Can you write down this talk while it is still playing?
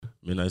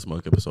Midnight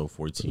Smoke episode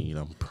 14.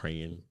 I'm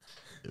praying.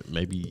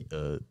 Maybe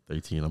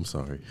 13. I'm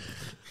sorry.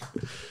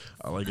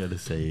 All I gotta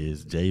say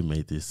is Jay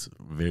made this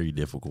very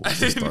difficult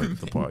to start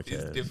the podcast.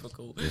 It's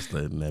difficult. Just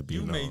letting that be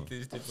known. You made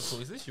this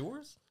difficult. Is this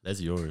yours?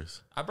 That's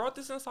yours. I brought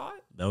this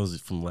inside. That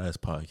was from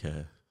last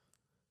podcast.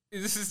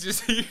 This is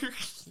just here.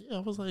 Yeah,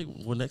 I was like,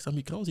 well, next time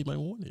he comes, he might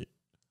want it.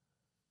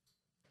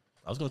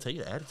 I was gonna tell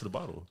you to add it to the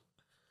bottle.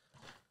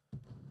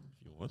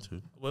 If you want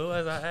to. Well,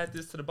 as I add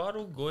this to the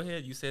bottle, go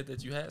ahead. You said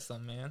that you had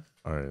some, man.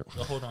 All right.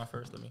 So hold on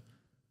first. Let me.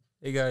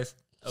 Hey guys.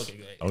 Okay,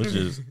 go ahead.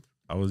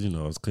 I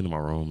was cleaning my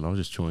room and I was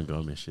just chewing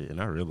gum and shit, and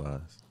I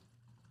realized,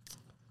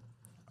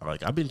 I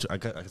got me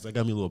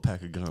a little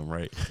pack of gum,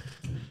 right?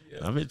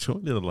 Yeah. I've been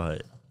chewing it a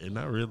lot, and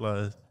I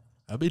realized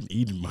I've been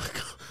eating my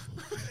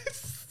gum.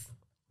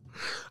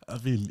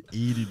 I've been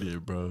eating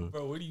it, bro.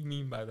 Bro, what do you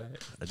mean by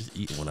that? I just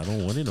eat it when I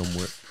don't want it no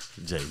more.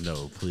 Jay,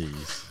 no,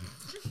 please.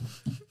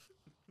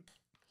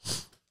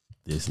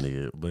 This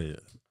nigga, but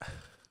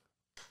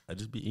I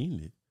just be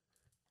eating it.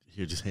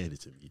 Here, just hand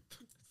it to me.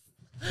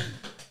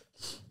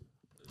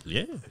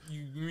 Yeah.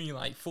 You mean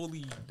like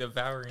fully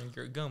devouring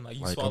your gum? Like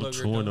you like swallow I'm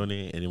your chewing gum? on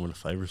it, and then when the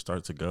flavor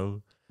starts to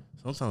go,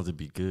 sometimes it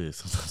be good.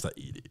 Sometimes I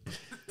eat it.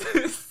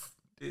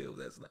 Damn,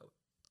 that's not.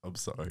 I'm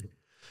sorry.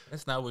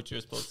 That's not what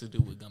you're supposed to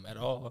do with gum at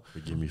all.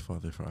 Forgive me,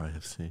 Father, for I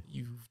have sinned.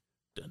 You've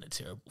done a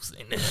terrible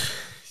sin.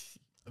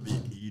 I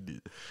mean, eating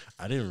it.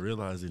 I didn't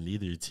realize it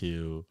neither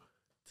till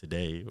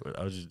today.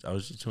 I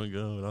was just chewing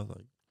gum, and I was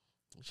like,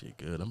 "Shit,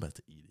 good. I'm about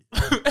to eat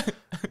it."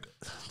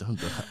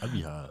 I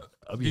be high.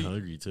 I be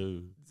hungry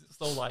too.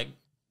 So, like,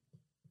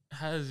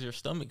 how does your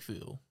stomach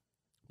feel?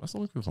 My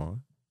stomach feel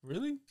fine.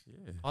 Really?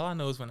 Yeah. All I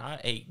know is when I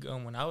ate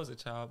gum when I was a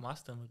child, my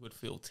stomach would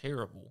feel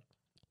terrible.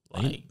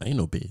 Like, I ain't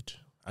no bitch.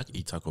 I could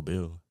eat Taco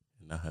Bell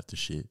and not have to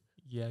shit.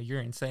 Yeah,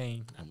 you're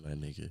insane. I'm that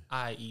nigga.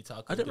 I eat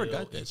Taco I never Bell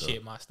got that, and though.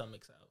 shit my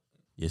stomach's out.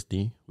 Yes,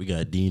 Dean. We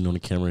got Dean on the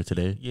camera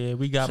today. Yeah,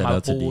 we got Shout my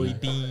out to boy Dean.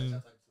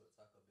 Dean.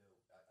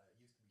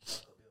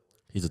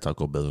 He's a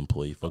Taco Bell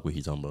employee. Fuck what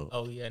he's talking about.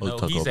 Oh, yeah, Fuck no,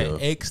 Taco he's Bell.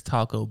 an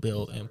ex-Taco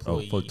Bell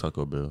employee. Oh, fuck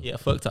Taco Bell. Yeah,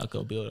 fuck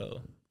Taco Bell,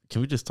 though. Can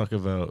we just talk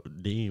about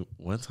Dean?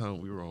 One time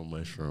we were on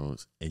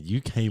mushrooms and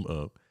you came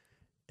up,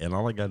 and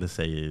all I got to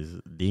say is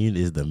Dean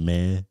is the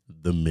man,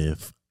 the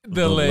myth,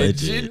 the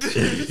legend.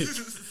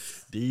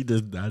 Dean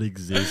does not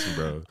exist,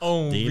 bro.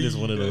 Dean is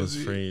one of those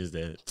friends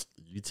that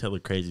you tell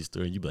a crazy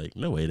story and you be like,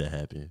 no way that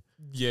happened.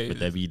 Yeah, but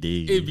that be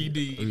Dean. It be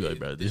Dean. We be like,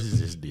 bro, this is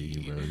just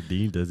Dean, bro.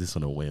 Dean does this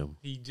on a whim.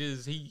 He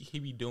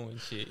be doing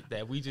shit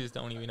that we just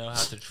don't even know how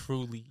to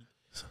truly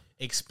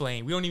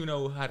explain. We don't even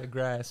know how to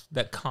grasp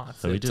that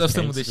concept of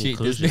some of the shit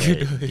this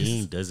nigga does.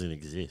 Dean doesn't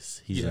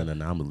exist. He's an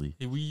anomaly.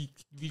 We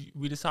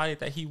decided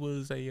that he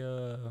was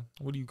a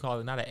what do you call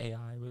it? Not an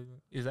AI.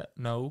 Is that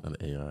no? Not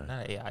an AI.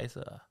 Not an AI. It's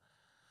a.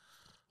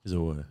 Is it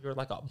what? You're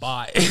like a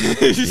bot.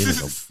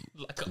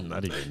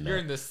 Not even you're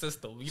in the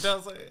system. You know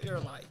what I'm saying? You're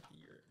like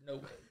you're no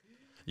way.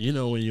 You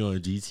know when you're on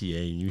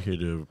GTA and you hear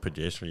the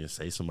pedestrian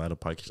say something out of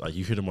pocket, like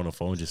you hear them on the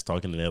phone just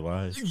talking to their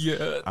lives?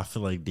 Yeah. I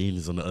feel like Dean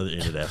is on the other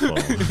end of that phone.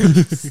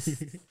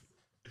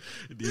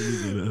 Dean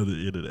is on the other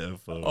end of that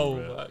phone. Oh,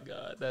 bro. my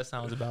God. That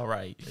sounds about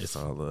right. It's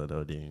all love,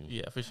 though, Dean.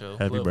 Yeah, for sure.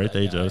 Happy Love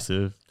birthday, that guy.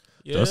 Joseph.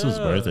 Yeah. Joseph's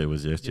birthday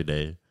was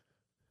yesterday.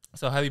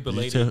 So happy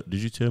belated.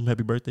 Did you tell him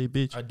happy birthday,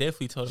 bitch? I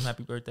definitely told him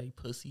happy birthday,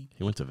 pussy.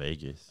 He went to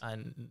Vegas. I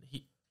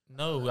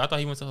thought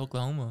he went to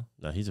Oklahoma.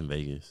 No, he's in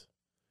Vegas.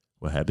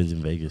 What happens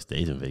in Vegas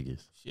stays in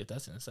Vegas. Shit,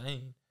 that's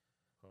insane.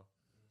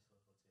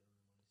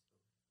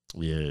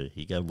 Yeah,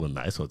 he got a little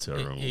nice hotel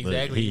room.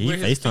 Exactly. He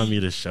FaceTimed me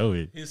to show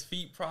it. His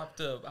feet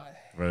propped up.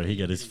 Bro, he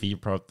got his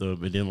feet propped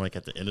up, and then like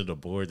at the end of the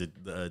board,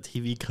 the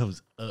TV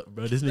comes up,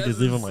 bro. This nigga's That's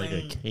living insane. like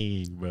a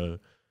king, bro.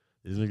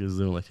 This nigga's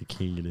living like a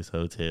king in this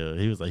hotel.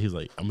 He was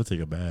like, I'm gonna take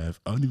a bath.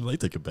 I don't even like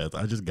taking baths.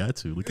 I just got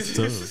to look at the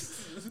tub.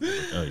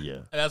 Oh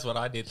yeah, that's what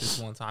I did this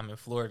one time in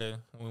Florida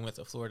when we went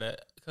to Florida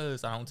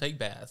because I don't take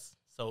baths.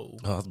 So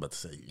I was about to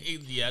say,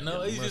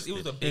 it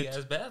was a big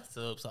ass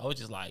bathtub. So I was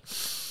just like,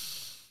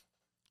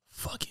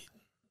 fuck it.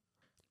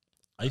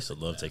 I used to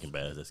love taking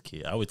baths as a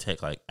kid. I would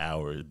take like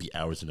hours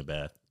in the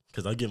bath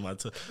because I get my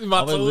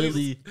I would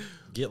literally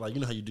get like,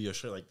 you know how you do your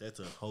shirt like that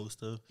to hold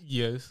stuff.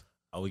 Yes.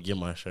 I would get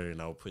my shirt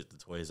and I would put the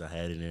toys I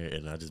had in there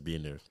and I'd just be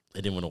in there.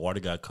 And then when the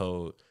water got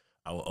cold,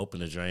 I would open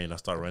the drain. I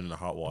start running the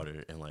hot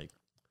water and like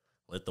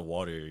let the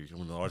water,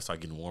 when the water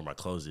started getting warm, I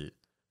close it.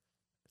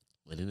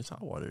 And then it's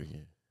hot water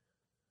again.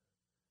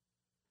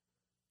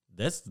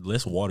 That's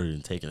less water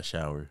than taking a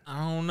shower. I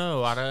don't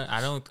know.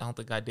 I don't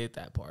think I did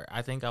that part.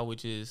 I think I would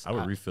just. I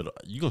would refill.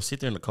 You gonna sit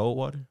there in the cold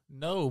water?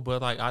 No,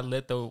 but like I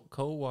let the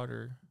cold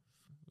water,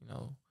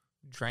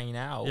 drain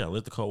out. Yeah, I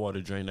let the cold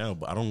water drain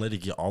out, but I don't let it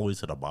get all the way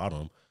to the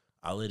bottom.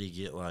 I let it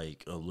get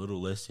like a little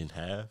less than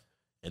half,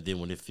 and then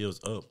when it fills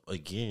up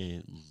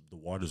again, the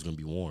water's gonna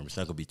be warm. It's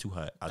not gonna be too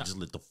hot. I just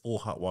let the full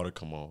hot water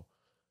come on,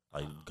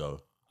 like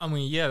go. I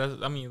mean, yeah.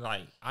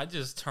 I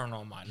just turn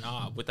on my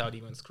knob without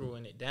even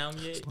screwing it down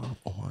yet. Stop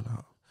on my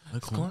knob.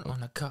 What's going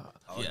on the car?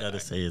 All I gotta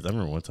say is, I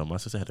remember one time my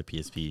sister had a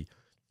PSP,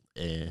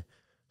 and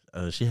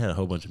she had a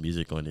whole bunch of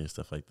music on it and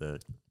stuff like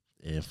that,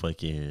 and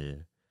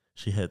fucking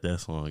She had that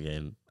song,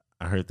 and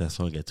I heard that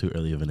song at too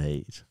early of an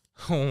age.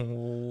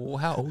 Oh,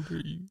 how old are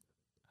you?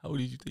 How old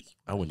did you think?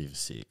 I wasn't even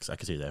 6. I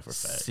can say that for a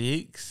fact.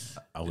 6?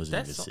 I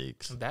wasn't even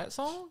 6. That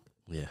song?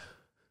 Yeah.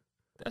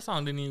 That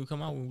song didn't even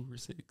come out when we were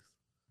 6.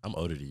 I'm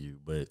older than you,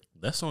 but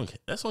that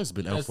song's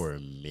been out for a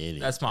minute.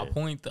 That's my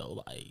point,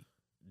 though. Like,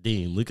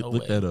 Dean, look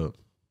that up.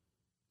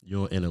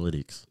 You're on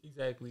analytics.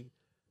 Exactly.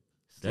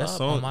 That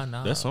song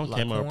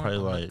came out probably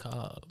like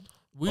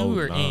we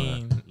were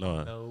in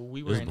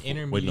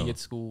intermediate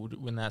school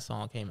when that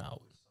song came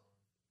out.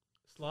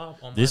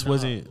 This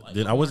wasn't.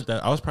 Then I wasn't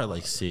that. I was probably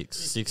like 6,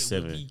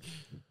 7.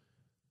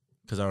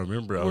 Because I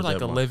remember I was like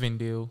 11,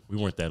 deal. We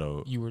weren't that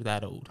old. You were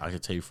that old. I can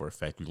tell you for a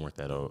fact we weren't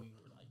that old. We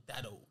were like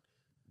that old.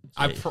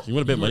 You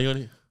want to bet money on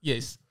it?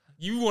 Yes.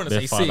 You want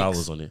to say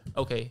 $5 on it?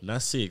 Okay.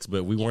 Not 6,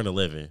 but we weren't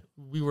 11.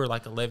 We were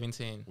like 11,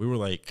 10. We were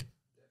like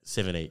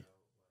 7, 8.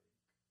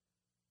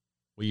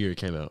 What year it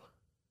came out?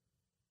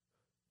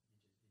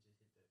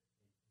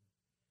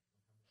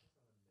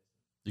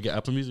 You got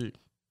Apple Music?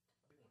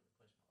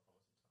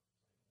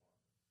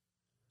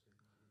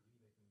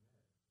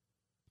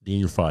 Dean,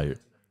 you're fired.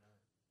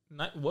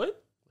 Not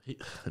what?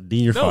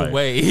 Dean, you're fired. No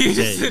way.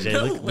 Jay,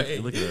 no look way.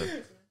 Look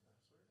it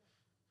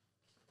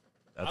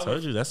up. I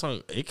told you that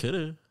song. It could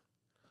have.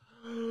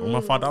 Where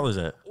my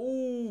 $5 at?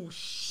 Ooh,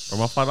 shit.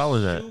 Where my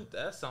 $5 at? Shoot,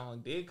 that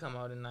song did come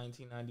out in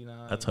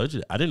 1999. I told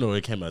you. I didn't know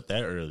it came out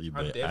that early,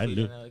 but I knew.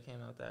 Didn't know it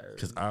came out that early.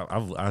 Because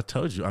I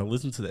told you I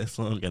listened to that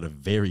song at a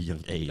very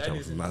young age. I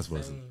was not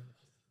supposed to.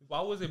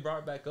 Why was it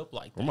brought back up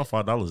like that? Where my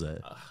 $5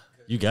 at?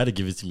 You got to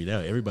give it to me now.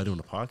 Everybody on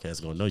the podcast is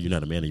gonna know you're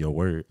not a man of your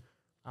word.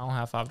 I don't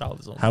have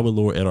 $5 on. How would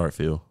Lord Edard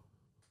feel?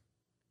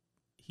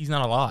 He's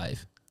not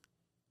alive.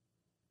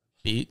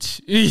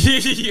 Bitch.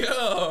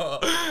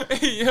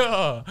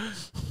 yeah.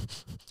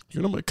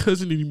 You're not my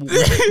cousin anymore.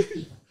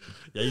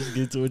 Y'all used to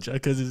get into it with your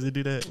cousins and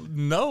do that?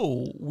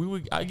 No.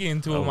 I get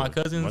into it with my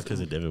cousins. My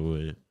cousin Devin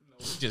would.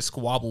 We just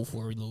squabble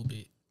for a little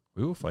bit.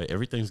 We would fight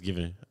every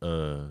Thanksgiving.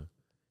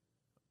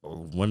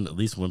 At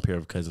least one pair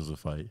of cousins would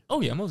fight.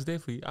 Oh yeah, most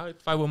definitely. I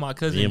fight with my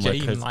cousin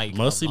Jay.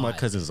 Mostly my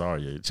cousin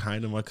Zarya.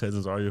 China, my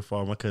cousin Zarya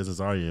fought. My cousin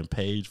Zarya and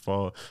Paige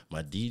fought.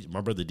 My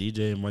brother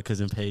DJ and my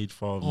cousin Paige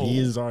fought. Me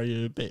and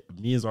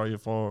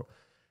Zarya fought.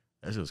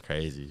 That shit was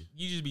crazy.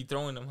 You just be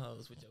throwing them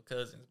hoes with your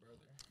cousins, brother.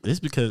 It's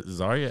because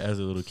Zarya, as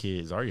a little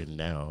kid, Zarya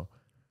now,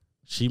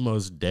 she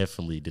most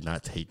definitely did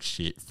not take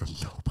shit from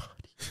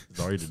nobody.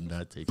 Zarya did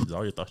not take it.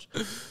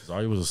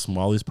 Zarya was the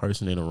smallest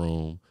person in the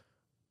room.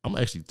 I'm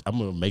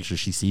gonna make sure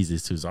she sees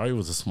this too. Zarya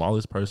was the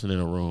smallest person in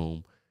the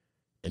room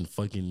and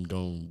fucking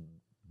gonna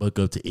buck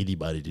up to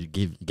anybody that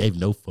gave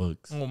no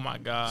fucks. Oh my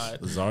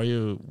God.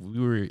 Zarya, we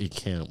were in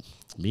camp.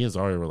 Me and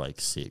Zarya were like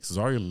 6.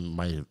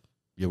 Zarya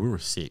we were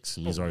 6.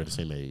 Me and Zarya the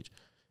same age.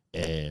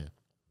 And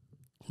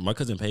my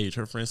cousin Paige,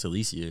 her friend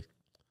Celicia,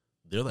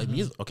 they're like,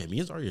 me and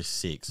Zarya are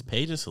 6.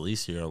 Paige and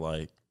Celicia are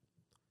like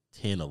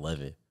 10,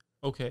 11.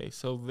 Okay,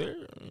 so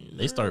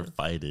they started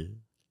fighting.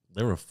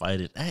 They were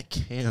fighting at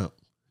camp.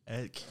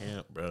 At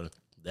camp, bro.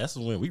 That's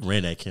when we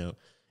ran that camp.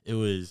 It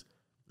was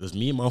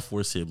me and my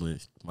 4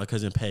 siblings, my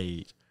cousin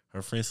Paige,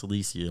 her friend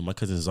Celicia, my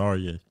cousin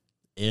Zarya,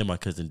 and my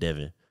cousin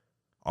Devin.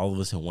 All of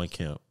us in one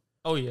camp.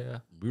 Oh yeah,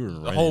 we were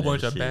a whole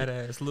bunch of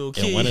badass little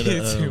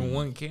kids in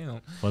one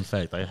camp. Fun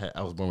fact: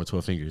 I was born with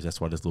 12 fingers.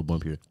 That's why this little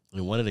bump here.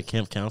 And one of the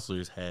camp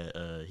counselors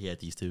had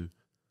these too.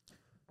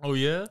 Oh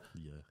yeah,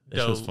 yeah. That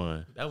shit was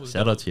fun.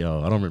 Shout out to y'all.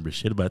 I don't remember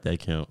shit about that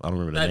camp. I don't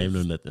remember the name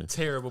or nothing.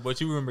 Terrible,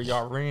 but you remember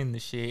y'all ran the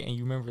shit, and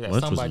you remember that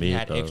somebody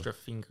had extra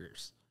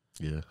fingers.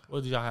 Yeah.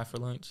 What did y'all have for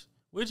lunch?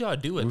 What did y'all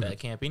do at that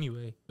camp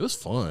anyway? It was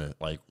fun.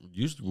 Like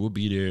usually we'll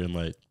be there and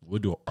like we'll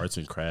do arts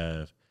and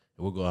craft.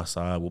 And we'll go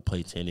outside. We'll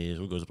play tennis.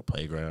 We'll go to the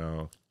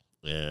playground.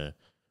 Yeah.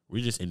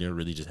 We're just in there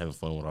really just having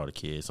fun with all the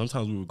kids.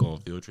 Sometimes we would go on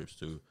field trips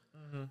too,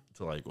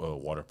 to like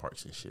water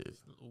parks and shit.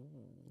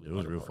 Ooh, it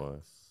was real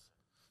fun.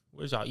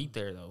 What did y'all eat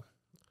there though?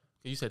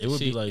 You said it would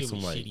be like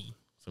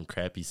some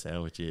crappy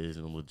sandwiches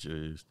and a little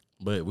juice.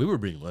 But we would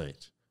bring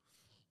lunch.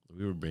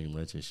 We would bring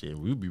lunch and shit.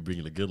 We would be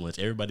bringing a good lunch.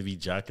 Everybody be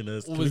jocking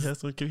us. Can we have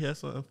some? Can we have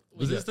something?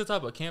 Was this the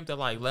type of camp that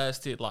like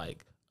lasted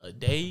like a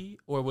day,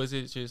 or was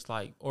it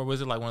like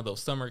one of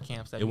those summer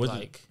camps that it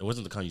wasn't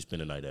the kind you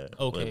spend the night at.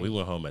 Okay, like, we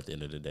went home at the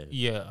end of the day.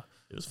 Yeah,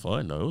 it was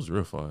fun though. It was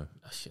real fun.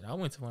 Shit, I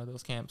went to one of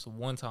those camps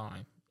one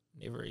time,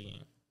 never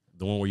again.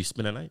 The one where you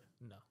spend the night?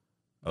 No,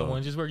 the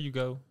one just where you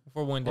go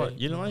for one day.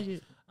 You know, like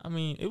it. I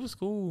mean, it was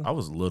cool. I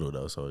was little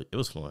though, so it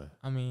was fun.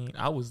 I mean,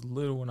 I was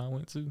little when I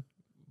went to,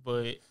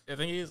 but the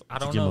thing is, I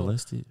don't know. Did you get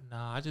molested?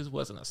 Nah, I just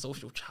wasn't a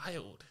social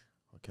child.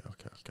 Okay.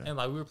 And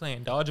like we were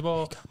playing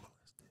dodgeball. Got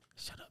molested.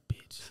 Shut up,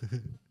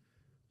 bitch.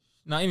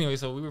 No, anyway,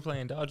 so we were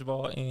playing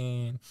dodgeball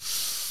and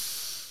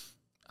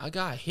I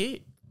got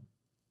hit.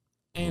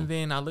 And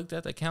then I looked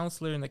at the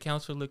counselor and the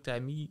counselor looked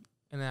at me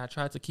and then I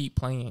tried to keep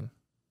playing.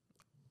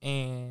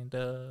 And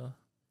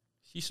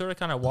she sort of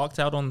kind of walked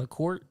out on the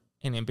court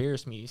and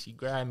embarrassed me. She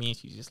grabbed me and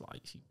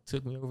she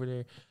took me over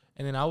there.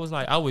 And then I was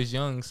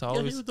young, so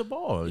I was with the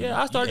ball.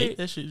 Yeah, I started. You ate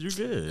that shit. You're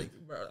good.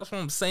 Bro, that's what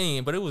I'm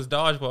saying. But it was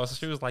dodgeball, so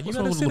she was like, "You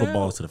got a little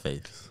ball to the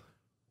face."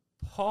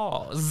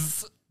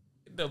 Pause.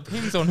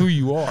 Depends on who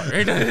you are.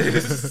 No,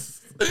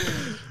 just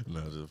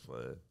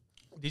playing.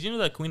 Did you know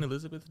that Queen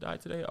Elizabeth died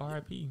today?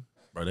 R.I.P.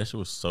 Bro, that shit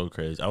was so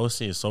crazy. I was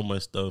seeing so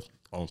much stuff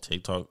on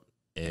TikTok,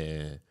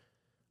 and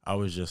I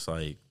was just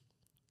like,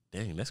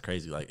 dang, that's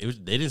crazy. Like, they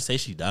didn't say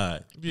she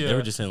died. Yeah. They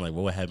were just saying, like,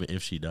 what would happen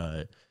if she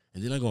died?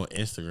 And then I go on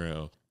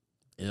Instagram,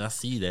 and I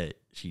see that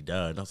she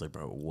died. And I was like,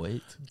 bro, what?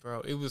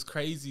 Bro, it was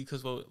crazy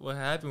because what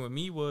happened with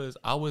me was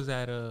I was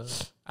at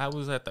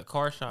the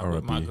car shop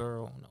with my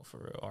girl. No, for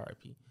real,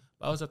 R.I.P.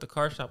 But I was at the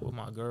car shop with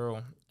my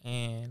girl,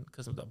 and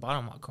because the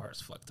bottom of my car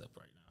is fucked up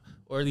right now.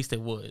 Or at least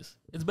it was.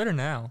 It's better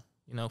now.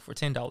 For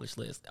 $10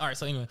 less. All right,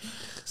 so anyway.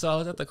 So I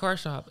was at the car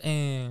shop,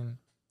 and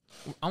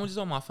I'm just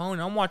on my phone,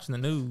 and I'm watching the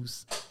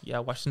news. Yeah, I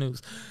watch the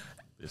news.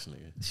 This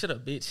nigga. Shut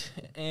up, bitch.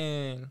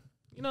 And,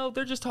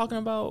 they're just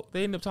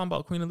they end up talking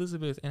about Queen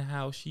Elizabeth and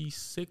how she's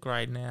sick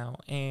right now.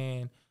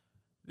 And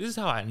this is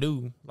how I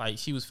knew, like,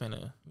 she was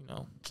finna,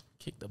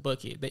 kick the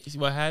bucket.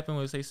 What happened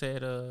was they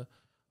said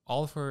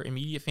all of her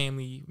immediate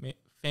family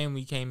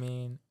came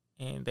in,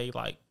 and they,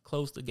 like,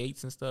 closed the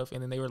gates and stuff.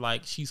 And then they were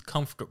like, she's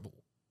comfortable.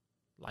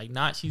 Like,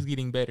 not she's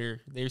getting better.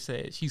 They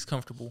said she's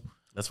comfortable.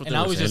 That's what they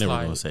were saying they were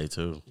going to say,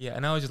 too. Yeah,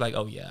 and I was just like,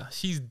 oh, yeah.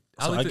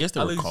 I guess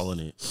they were calling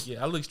it.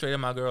 Yeah, I looked straight at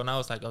my girl, and I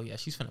was like, oh, yeah,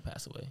 she's finna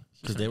pass away.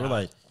 Because they were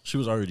like, she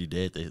was already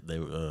dead, they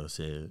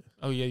said.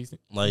 Oh, yeah.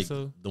 Like,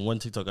 the one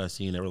TikTok I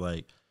seen, they were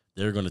like,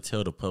 they're going to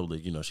tell the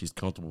public, she's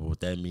comfortable.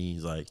 What that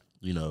means, like,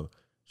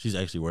 she's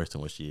actually worse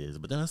than what she is.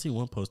 But then I see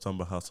one post talking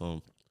about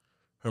how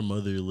her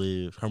mother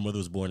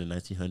was born in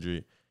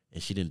 1900,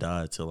 and she didn't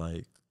die until,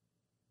 like,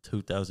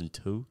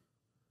 2002.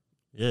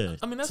 Yeah,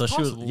 I mean, that's so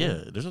possible.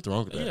 There's nothing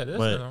wrong with that.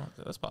 Yeah,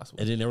 that's possible.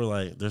 And then they were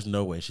like, "There's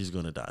no way she's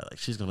gonna die. Like,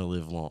 she's gonna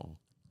live long."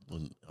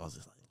 When I was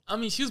just like, I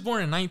mean, she was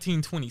born in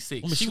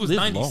 1926. I mean, she was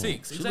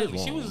 96. Long.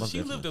 Exactly.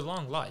 She lived a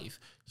long life.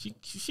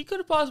 She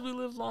could have possibly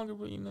lived longer,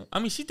 but I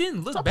mean, she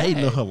didn't look Stop bad.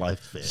 hating on her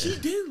life, man. She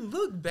didn't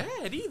look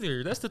bad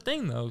either. That's the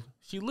thing, though.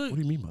 She looked. What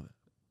do you mean by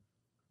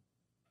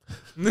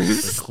that?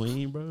 The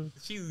queen, bro.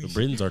 The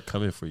Britons are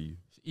coming for you.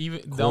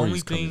 Even the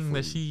only thing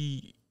that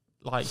she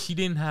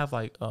didn't have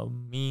like a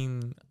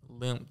mean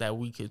limp that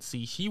we could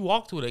see. She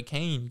walked with a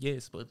cane,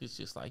 yes, but it's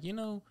just like,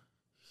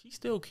 she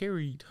still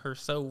carried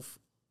herself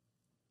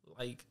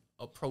like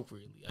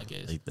appropriately, I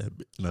guess. Like that.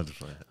 Not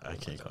just like, I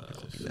can't call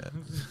you that.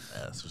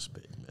 That's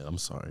respect, man. I'm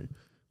sorry.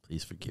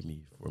 Please forgive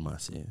me for my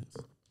sins.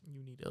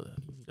 You need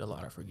a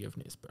lot of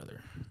forgiveness,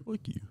 brother.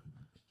 Fuck you.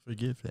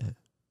 Forgive that.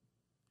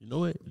 You know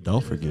what?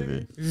 Don't forgive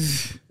it.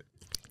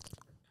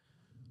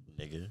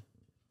 Nigga.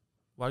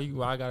 Why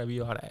I gotta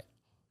be all that?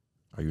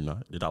 Are you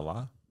not? Did I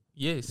lie?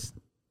 Yes.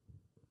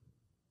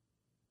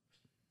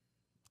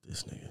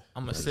 This nigga.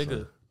 I'm a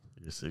sigger.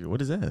 You're a sigger.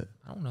 What is that?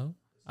 I don't know.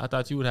 I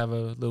thought you would have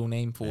a little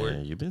name for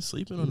it. You've been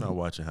sleeping or not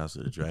watching House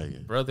of the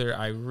Dragon? Brother,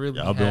 I really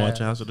Y'all been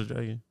watching House of the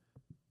Dragon?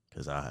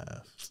 Because I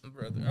have.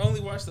 Brother, I only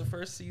watched the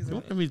first season.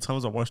 You know how many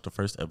times I watched the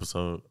first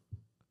episode?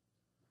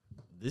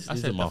 This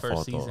isn't my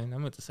fault, though. I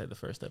meant to say the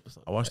first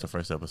episode. I watched the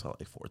first episode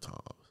like 4 times.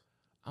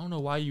 I don't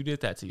know why you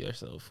did that to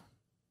yourself.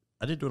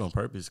 I didn't do it on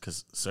purpose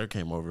because Sir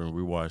came over and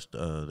we watched,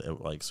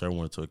 Sir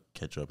wanted to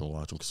catch up and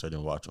watch them because Sir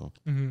didn't watch them.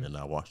 Mm-hmm. And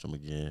I watched them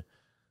again.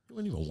 He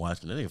wasn't even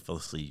watching. That nigga fell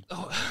asleep.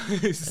 Oh.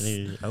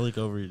 And I look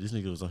over, this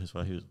nigga was on his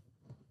phone. He was.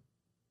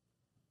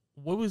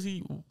 What was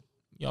he?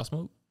 Y'all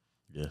smoke?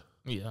 Yeah.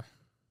 Yeah.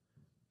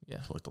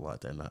 Smoked a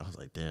lot that night. I was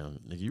like, damn,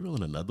 nigga, you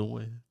rolling another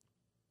one?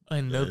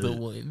 Another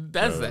one.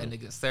 That's that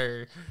nigga,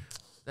 Sir.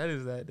 That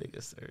is that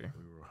nigga, Sir.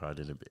 We were hot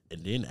in a bit.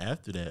 And then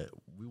after that,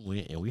 we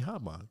went and we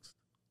hotboxed.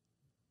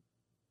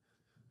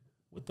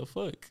 What the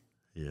fuck?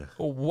 Yeah.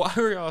 Well, why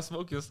are y'all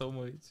smoking so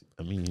much?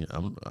 I mean,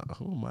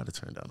 who am I to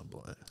turn down a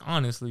blunt?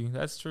 Honestly,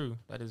 that's true.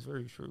 That is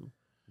very true.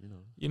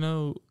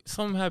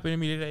 Something happened to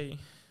me today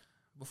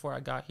before I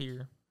got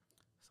here.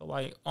 So,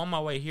 like, on my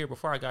way here,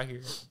 before I got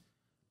here,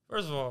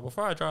 first of all,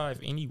 before I drive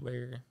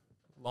anywhere,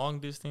 long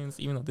distance,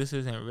 even though this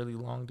isn't really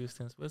long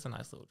distance, but it's a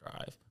nice little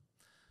drive,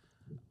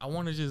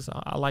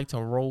 I like to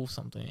roll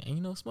something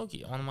and, smoke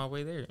it on my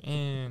way there.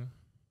 And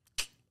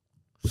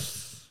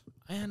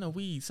I had no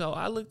weed. So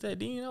I looked at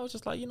Dean and I was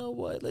just like, you know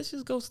what? Let's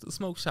just go to the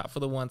smoke shop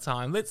for the one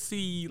time. Let's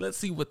see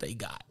what they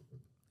got.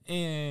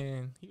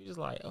 And he was just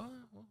like, oh,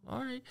 well, all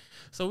right.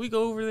 So we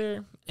go over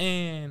there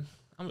and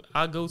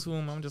I go to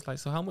him. I'm just like,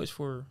 so how much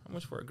for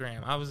a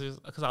gram? I was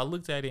just, because I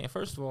looked at it and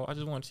first of all, I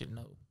just want you to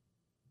know,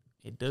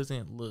 it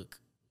doesn't look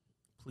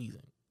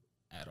pleasing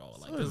at all.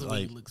 Like, this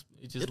like it looks.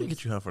 It'll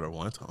get you high for the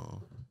one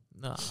time.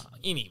 Nah.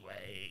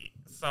 Anyway,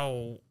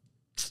 so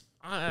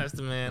I asked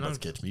the man. Let's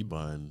catch me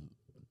buying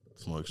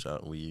smoke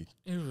shop weed.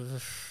 Anyway,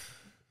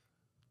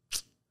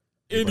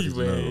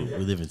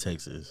 we live in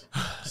Texas.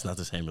 It's not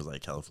the same as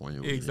like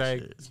California weed.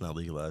 Exactly. It's not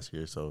legalized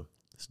here, so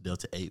it's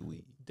Delta 8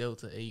 weed.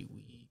 Delta 8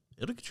 weed.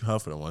 It'll get you high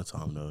for the one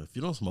time though. If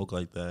you don't smoke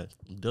like that,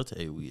 Delta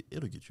 8 weed,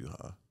 it'll get you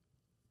high.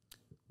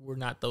 We're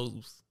not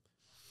those.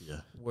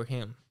 Yeah. We're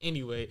him.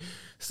 Anyway,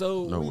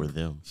 so no, we're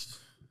them.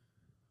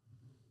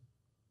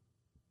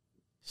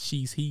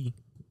 She's he.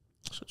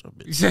 Shut your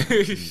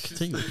bitch.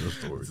 Continue with your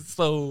story.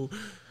 So,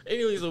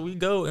 anyway, so we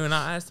go, and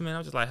I asked him, and I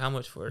was just like, how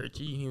much for a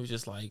G? He was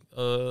just like,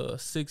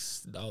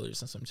 $6 and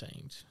some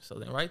change. So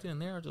then right then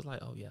and there, I was just like,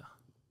 oh, yeah,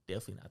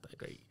 definitely not that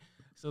great.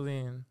 So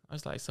then I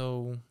was like,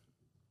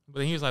 but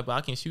then he was like, but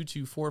I can shoot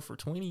you 4 for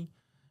 20.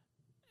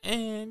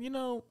 And,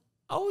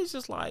 I was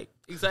just like,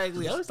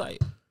 exactly. I was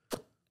like,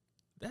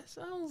 that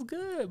sounds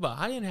good. But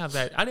I didn't have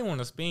that. I didn't want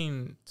to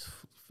spend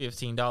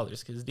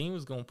 $15 because Dean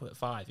was going to put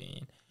 5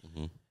 in.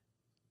 Mm-hmm.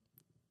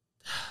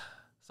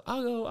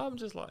 So I'm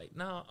just like,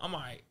 nah, I'm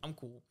all right. I'm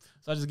cool.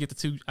 So I just get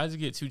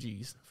 2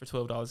 G's for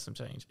 $12 some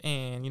change.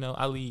 And,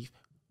 I leave.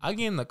 I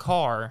get in the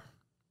car,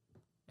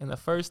 and the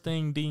first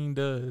thing Dean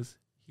does,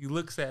 he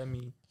looks at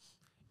me,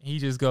 and he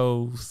just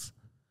goes,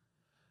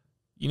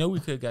 we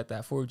could have got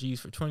that 4 G's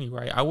for 20,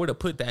 right? I would have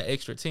put that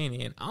extra 10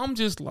 in. I'm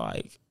just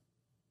like,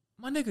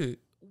 my nigga,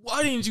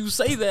 why didn't you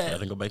say that? I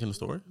didn't go back in the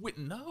store?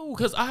 No,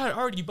 because I had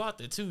already bought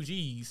the 2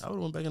 G's. I would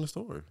have went back in the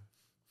store.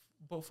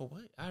 But for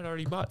what? I had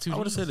already bought 2 G's. I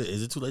would have said,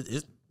 is it too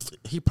late?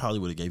 He probably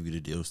would have gave you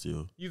the deal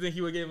still. You think he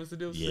would have gave us the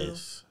deal still?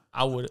 Yes.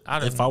 I would.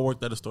 If I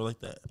worked at a store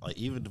like that, like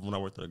even when I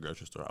worked at a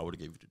grocery store, I would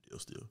have gave you the deal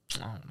still.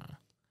 I don't know.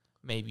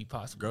 Maybe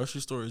possible. Grocery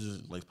stores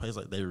is like places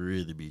like they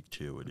really be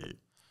chill with it.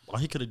 All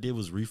he could have did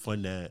was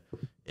refund that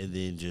and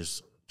then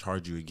just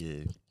charge you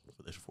again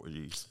for the extra 4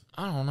 G's.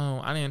 I don't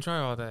know. I didn't try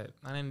all that.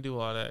 I didn't do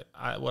all that.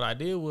 What I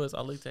did was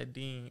I looked at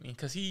Dean, and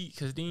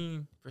because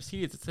Dean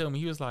proceeded to tell me,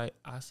 he was like,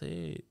 I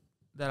said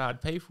that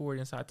I'd pay for it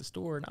inside the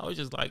store, and I was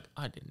just like,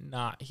 I did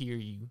not hear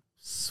you.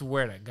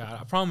 Swear to God,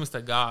 I promise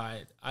to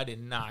God, I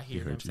did not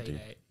hear him say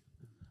that.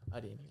 I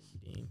didn't hear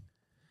you, Dean,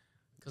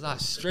 because I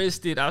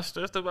stressed it. I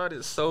stressed about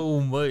it so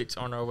much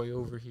on our way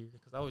over here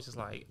because I was just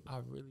like,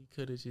 we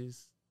could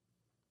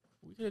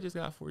have just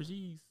got 4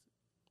 G's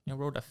and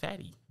rode a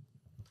fatty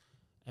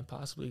and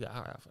possibly got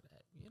high for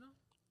that,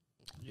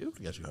 You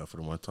got you high for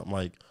the one time.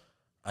 Like,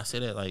 I say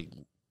that, like,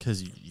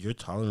 because your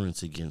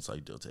tolerance against,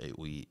 like, Delta 8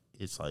 weed,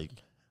 it's, like,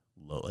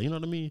 low. You know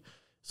what I mean?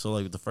 So,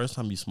 like, the first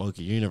time you smoke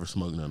it, you ain't never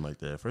smoked nothing like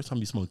that. First time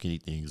you smoke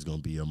anything is going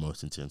to be your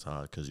most intense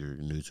high because you're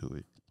new to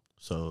it.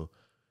 So,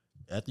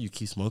 after you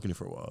keep smoking it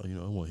for a while, it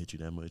won't hit you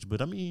that much.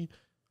 But, I mean,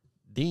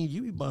 Dean,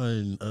 you be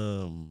buying,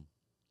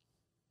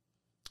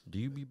 do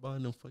you be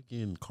buying them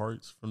fucking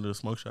carts from the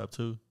smoke shop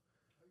too?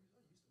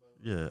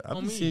 Yeah, I've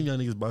been seeing y'all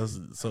niggas buy.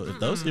 So if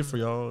those hit for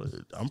y'all,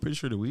 I'm pretty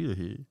sure the weed will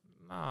hit.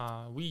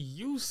 Nah, we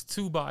used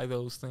to buy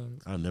those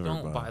things. I never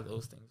don't buy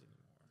those things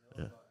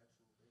anymore.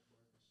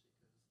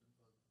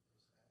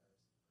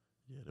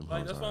 Yeah,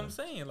 like that's what I'm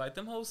saying. Like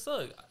them hoes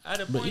suck.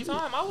 At a point in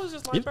time, I was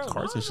just like, bro,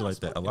 carts and shit like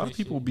that. A lot of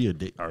people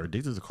are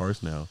addicted to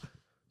carts now.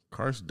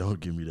 Carts don't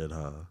give me that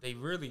high. They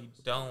really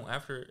don't.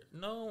 I'm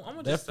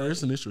gonna that just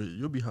first initial,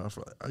 you'll be high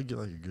for. I get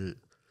like a good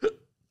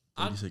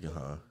 30-second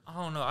high. I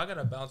don't know. I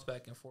gotta bounce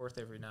back and forth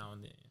every now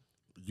and then.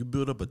 You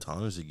build up a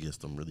tolerance against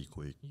them really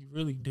quick. You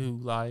really do.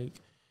 Like,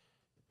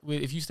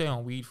 if you stay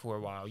on weed for a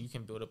while, you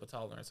can build up a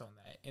tolerance on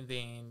that, and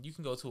then you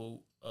can go to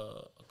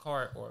a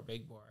cart or a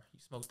bake bar.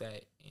 You smoke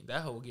that, and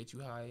that hoe will get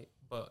you high.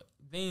 But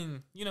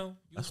then you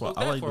that's why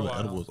I like doing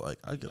edibles. Like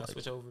I get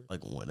switch over.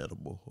 like one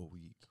edible a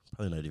week,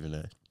 probably not even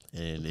that.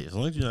 And as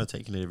long as you're not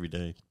taking it every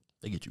day,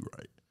 they get you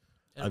right.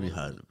 I be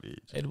high in the bitch.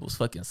 Edibles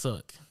fucking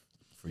suck.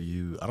 For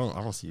you, I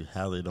don't see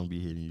how they don't be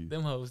hitting you.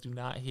 Them hoes do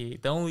not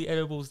hit. The only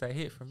edibles that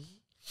hit for me,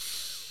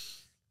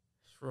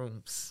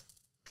 shrooms.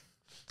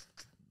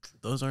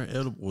 Those aren't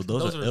edible. Well,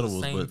 those are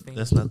edibles, but thing.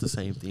 That's not the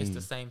same thing. It's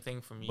the same thing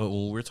for me. But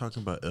when we're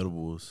talking about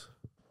edibles,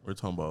 we're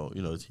talking about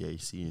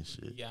THC and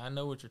shit. Yeah, I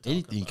know what you're talking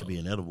about. Anything could be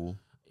an edible.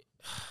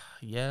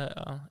 Yeah,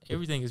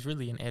 everything is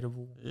really an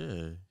edible.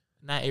 Yeah.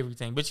 Not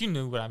everything, but you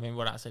knew what I mean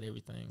when I said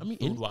everything. I mean,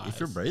 if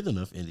you're brave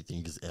enough,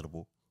 anything is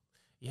edible.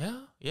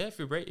 Yeah. If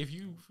you're brave, if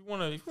you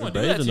want to do brave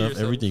that to enough, yourself,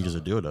 everything is a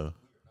dildo.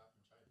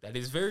 That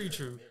is very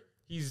true.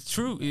 He's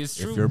true. It's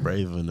true. If you're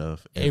brave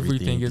enough,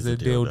 everything is a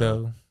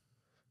dildo.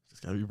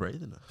 Just gotta be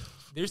brave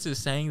enough. There's this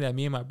saying that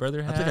me and my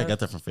brother have. I think I got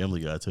that from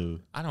Family Guy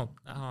too. I don't.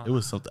 It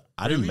was something.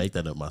 I didn't make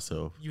that up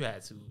myself. You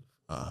had to.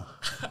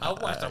 I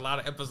watched a lot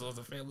of episodes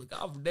of Family Guy.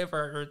 I've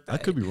never heard that. I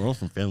could be wrong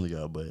from Family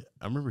Guy, but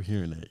I remember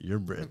hearing that. You're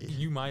brave.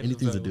 You might.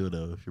 Anything's a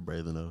dildo if you're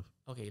brave enough.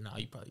 Okay, no,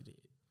 you probably did.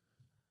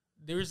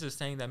 There's this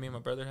saying that me and my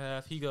brother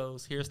have. He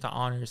goes, "Here's to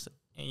honors,"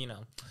 and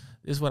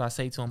this is what I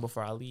say to him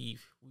before I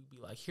leave. We'd be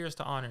like, "Here's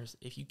to honors.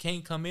 If you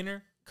can't come in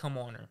her, come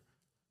on her."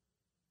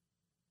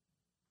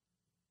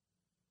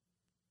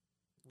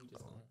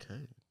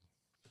 Okay.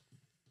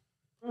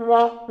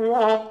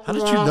 How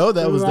did you know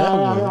that was that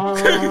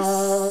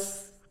one?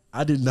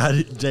 I did not,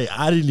 Jay.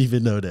 I didn't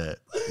even know that.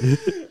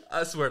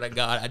 I swear to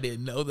God, I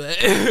didn't know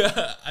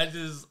that.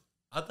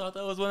 I thought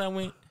that was when I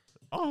went.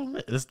 Oh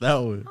man, that's that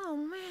one. Oh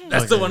man,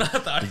 that's the one I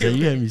thought. Jay,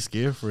 you had me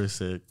scared for a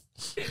sec.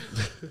 I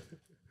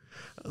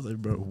was like,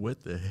 bro,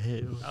 what the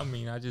hell? I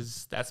mean,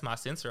 that's my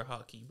sensor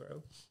hockey,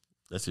 bro.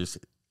 That's just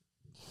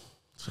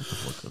shut the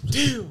fuck up.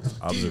 Damn,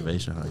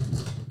 observation hockey.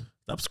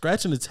 Stop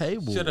scratching the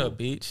table. Shut up,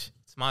 bitch.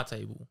 It's my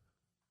table,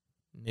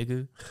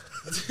 nigga.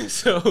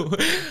 So,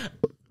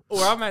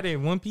 or I'm at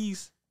in One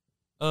Piece.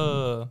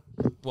 Well,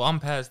 I'm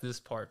past this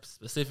part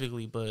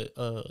specifically, but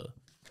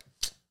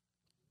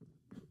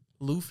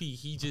Luffy,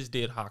 he just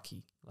did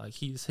hockey. Like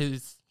he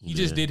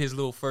just did his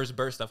little first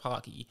burst of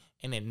hockey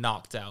and then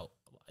knocked out.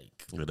 Like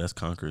Yeah, that's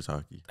Conqueror's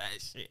hockey.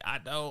 that shit. I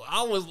know.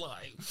 I was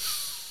like,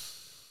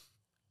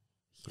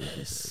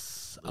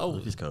 yes. Oh,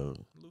 Luffy's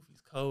cold.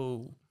 Luffy's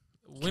cold.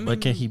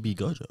 But can he beat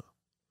Gojo?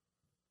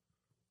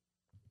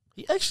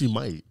 He actually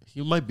might.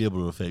 He might be able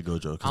to affect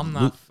Gojo. I'm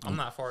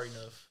not far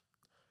enough.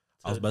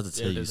 I was about to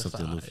tell you decide.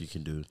 something Luffy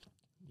can do.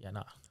 Yeah,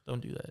 nah.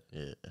 Don't do that.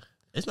 Yeah.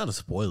 It's not a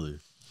spoiler.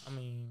 I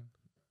mean,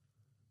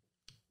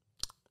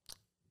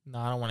 no,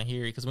 I don't want to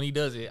hear it because when he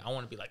does it, I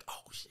want to be like,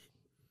 oh shit.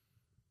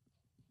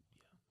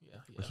 Yeah.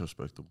 It's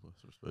respectable.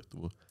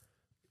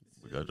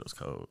 Gojo's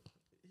cold.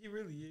 He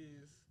really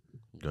is.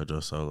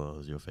 Gojo Solo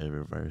is your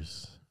favorite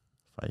verse.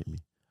 Fight me.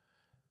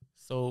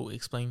 So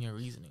explain your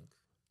reasoning.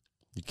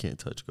 You can't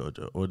touch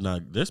Gojo. Or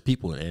not. There's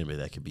people in anime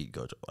that can beat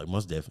Gojo. Like,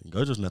 most definitely.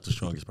 Gojo's not the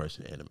strongest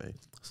person in anime.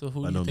 So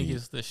who do you think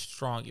is the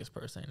strongest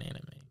person in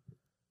anime?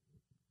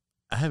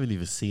 I haven't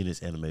even seen this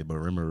anime, but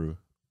Rimuru.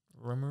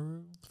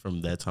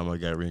 From that time I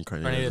got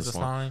reincarnated as a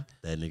slime.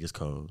 That nigga's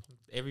cold.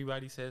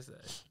 Everybody says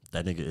that.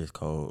 That nigga is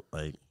cold.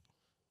 Like,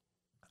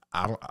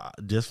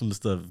 just from the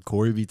stuff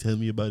Corey be telling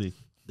me about it,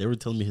 they were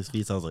telling me his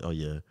feats. I was like, oh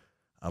yeah,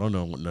 I don't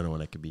know another one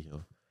that could beat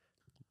him.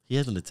 He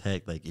has an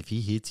attack. Like, if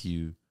he hits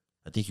you,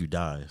 I think you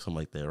die, something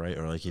like that, right?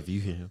 Or like if you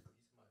hit him.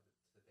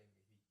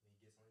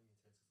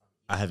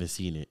 I haven't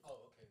seen it. Oh,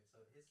 okay. So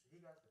he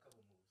got a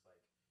couple moves. Like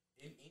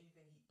any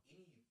move,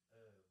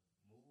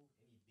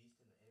 any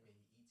beast in the anime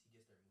he eats, he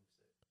gets their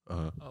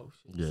moveset. Oh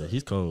shit. Yeah, So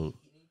he's cold.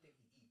 Anything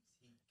he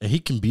eats, And he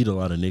can beat a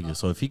lot of niggas.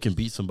 So if he can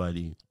beat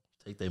somebody,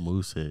 take their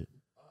moveset.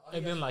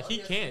 And then like he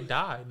can't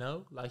die,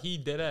 no? Like he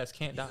dead ass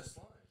can't die.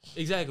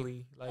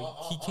 Exactly. Like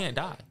he can't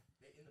die.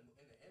 In the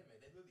anime,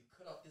 they literally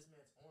cut off this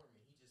man's arm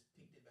and he just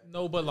picked it back.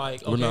 No, but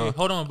like Well, okay, no.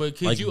 hold on, but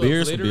could Like, you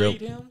Beerus would be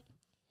obliterate able- him?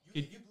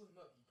 If you blew him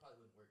up, you probably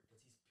wouldn't work because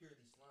he's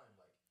purely slime.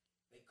 Like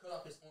they cut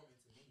off his arm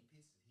into many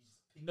pieces. He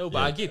just picked No, it but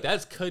back. I get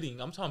that's cutting.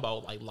 I'm talking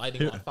about like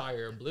lighting on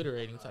fire,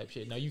 obliterating type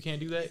shit. No, you can't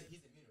do that.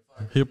 He's immune to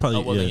fire. He'll probably,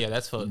 Oh well, then yeah,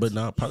 that's fucked. But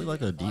not probably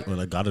like a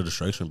god of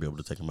destruction be able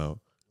to take him out.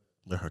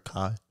 The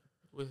Hakai.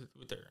 with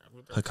their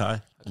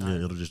Hakai. Yeah,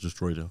 it'll just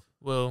destroy them.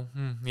 Well,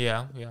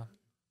 yeah.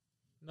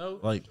 No,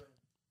 Like,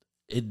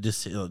 it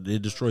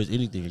destroys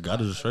anything. A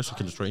god of destruction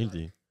can destroy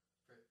anything.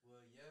 Well,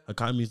 yeah.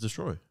 Hakai means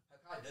destroy.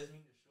 Hakai does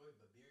mean destroy,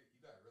 but Beer, you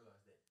gotta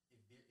realize that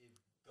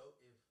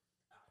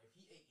if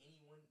he ate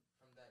anyone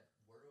from that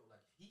world, like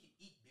he could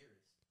eat Beerus.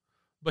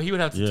 but he would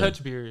have to Yeah.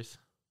 touch Beerus.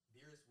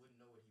 Beerus wouldn't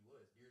know what he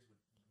was.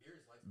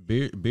 Beerus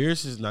likes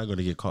Beerus is not going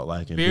to get caught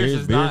lacking. Beerus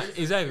is not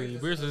exactly.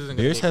 Beerus isn't.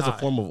 Gonna Beerus get has a caught.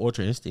 form of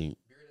ultra instinct.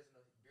 Beerus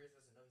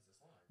doesn't know he's a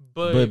slime.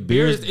 But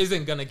Beerus- Beerus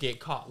isn't gonna get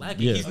caught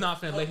lacking. Yeah. He's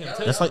not finna let him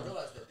touch. That's Y'all like-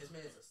 realize that this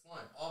man is a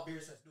slime. All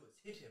Beerus has to do is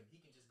hit him. He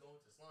can just go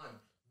into slime.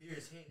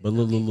 Beerus hit him. But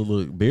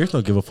look. Beerus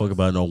don't give a fuck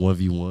about no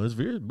 1v1s.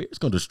 Beerus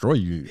going to destroy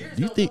you. Beerus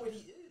Do you don't think? know what he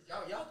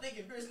is. Y'all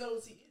thinking Beerus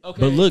knows he is.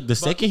 Okay, But look, the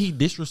second he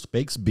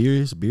disrespects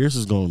Beerus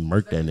is going to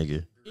murk that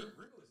nigga. Rico is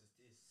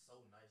so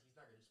nice. He's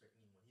not gonna disrespect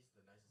anyone. He's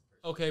the nicest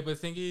person. Okay, but the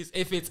thing is,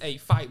 if it's a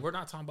fight, we're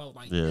not talking about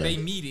like Yeah. they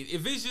meet it.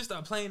 If it's just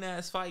a plain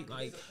ass fight,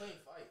 like It's a plain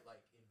fight. Like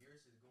and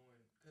Beerus is going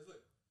because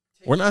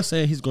look. We're not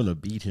saying he's going to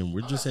beat him.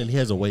 We're just saying he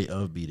has a way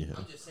of beating him.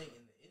 I'm just saying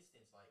in the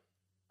instance, like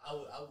I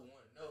would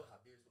want to know how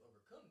Beerus will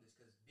overcome this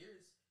because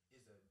Beerus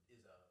is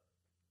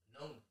a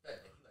known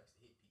fact that he likes to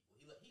hit people.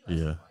 He likes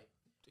Yeah. to fight.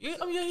 yeah,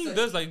 I mean, he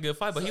does like a good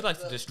fight, but he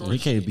likes to destroy. He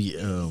can't shit. beat.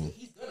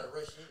 He's gonna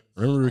rush in.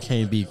 Remember, he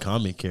can't beat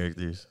comic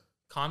characters.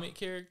 comic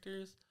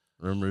characters.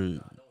 Remember, No one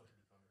can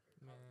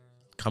be comic.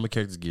 Man, comic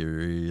characters get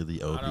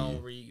really I don't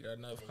OP. read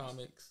enough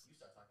comics. You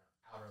start talking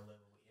outer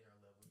level, inner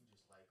level. You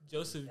just like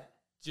Joseph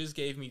just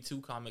gave me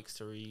 2 comics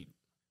to read.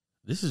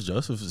 This is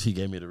Joseph's. He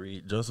gave me to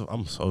read. Joseph,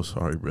 I'm so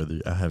sorry, brother.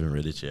 I haven't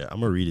read it yet.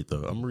 I'm gonna read it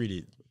though. I'm gonna read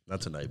it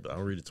not tonight, but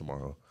I'll read it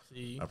tomorrow.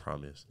 See, I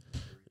promise.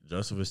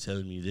 Joseph was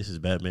telling me this is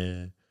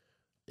Batman.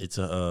 It's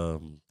a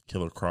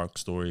Killer Croc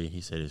story.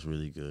 He said it's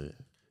really good.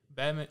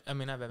 Batman. I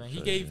mean, not Batman. He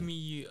So, gave yeah.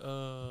 me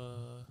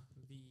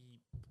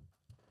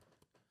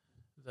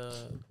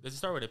the. Does it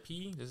start with a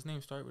P? Does his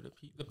name start with a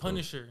P? The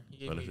Punisher. He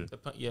gave Punisher? me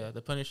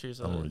the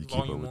Punisher's I don't really keep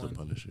up volume with 1. the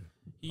Punisher.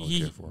 I don't He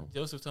care for him.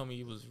 Joseph told me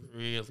he was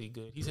really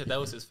good. He said that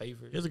was his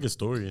favorite. He has a good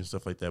story and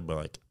stuff like that, but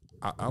like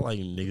I like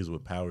niggas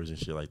with powers and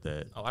shit like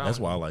that. Oh, I That's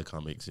don't- why I like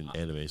comics and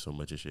anime so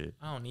much and shit.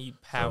 I don't need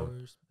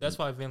powers. That's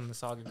why Vinland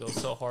Saga goes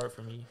so hard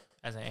for me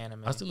as an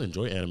anime. I still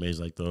enjoy animes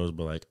like those,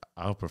 but like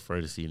I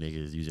prefer to see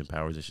niggas using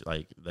powers and shit.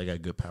 Like they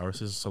got good power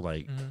systems, so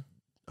like Mhm.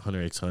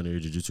 Hunter x Hunter,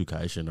 Jujutsu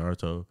Kaisen,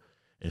 Naruto,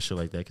 and shit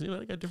like that. Cause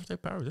they got different type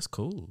of powers. That's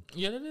cool.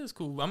 Yeah, that is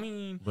cool. I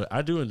mean, But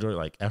I do enjoy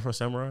like Afro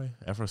Samurai.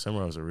 Afro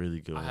Samurai was a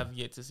really good I one. have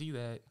yet to see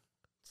that.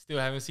 Still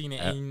haven't seen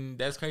it, and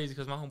that's crazy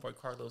because my homeboy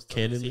Carlos told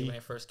me to see it Canonly? when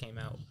it first came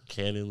out.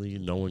 Canonly,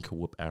 no one could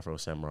whoop Afro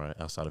Samurai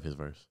outside of his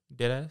verse.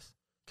 Deadass.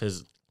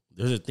 Cause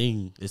there's a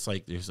thing. It's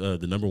like there's the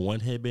number 1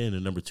 headband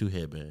and number 2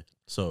 headband.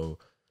 So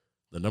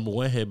the number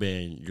 1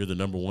 headband, you're the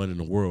number 1 in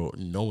the world.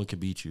 No one can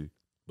beat you.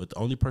 But the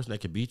only person that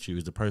can beat you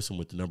is the person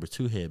with the number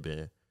 2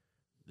 headband.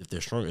 if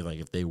they're stronger, like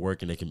if they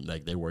work and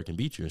they work and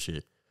beat you and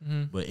shit.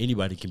 Mm-hmm. But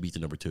anybody can beat the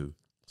number 2.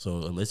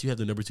 So unless you have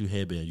the number 2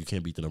 headband, you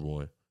can't beat the number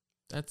 1.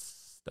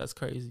 That's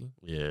crazy.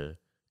 Yeah,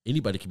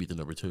 anybody can beat the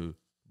number 2,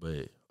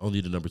 but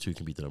only the number 2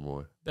 can beat the number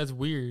 1. That's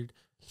weird.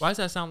 Why does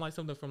that sound like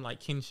something from like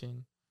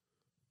Kenshin?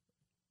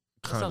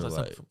 Kind of like like,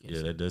 something from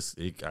yeah, that does.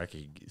 I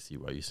can see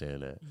why you're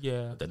saying that.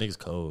 Yeah, That nigga's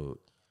cold.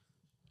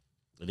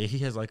 And then he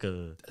has like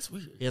a that's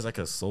weird. he has like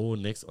a soul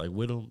next like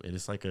with him, and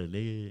it's like a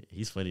nigga.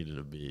 He's funny to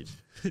the bitch.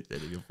 That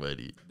nigga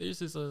funny. There's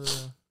this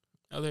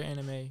other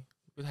anime.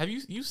 But have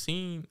you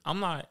seen?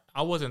 I'm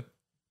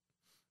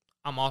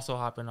also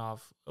hopping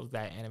off of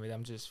that anime that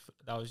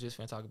I was just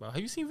finna talk about.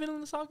 Have you seen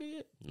Vinland Saga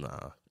yet?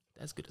 Nah,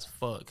 That's good as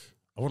fuck.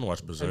 I want to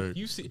watch Berserk.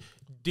 You see,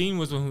 Dean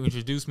was the one who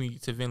introduced me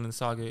to Vinland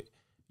Saga.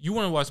 You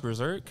want to watch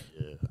Berserk?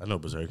 Yeah, I know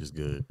Berserk is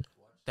good.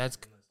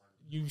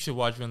 You should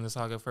watch Vinland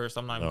Saga first.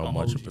 I'm not even No, I'm gonna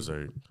watching hold you.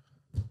 Berserk.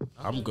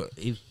 Okay. I'm good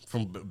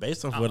from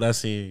based off what I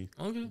seen.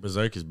 Okay.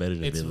 Berserk is better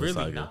than It's Vinland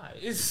really Saga. not.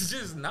 It's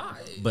just not.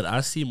 But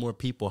I see more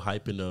people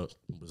hyping up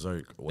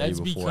Berserk way That's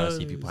before I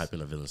see because- people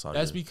hyping up Vinland Saga.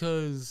 That's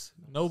because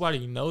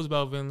nobody knows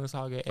about Vinland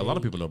Saga. a lot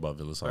of people know about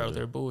Vinland Saga. Bro,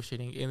 they're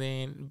bullshitting. And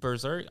then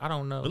Berserk, I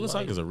don't know. Vinland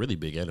Saga is a really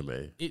big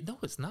anime. No,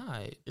 it's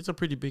not. It's a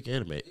pretty big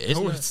anime.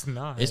 It's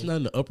not. It's not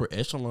in the upper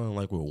echelon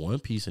like with One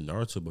Piece and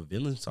Naruto, but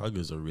Vinland Saga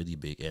is a really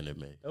big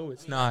anime. No,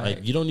 it's not.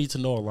 Like you don't need to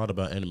know a lot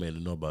about anime to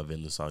know about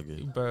Vinland Saga.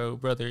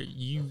 Brother,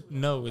 you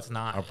know it's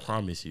not. I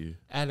promise you.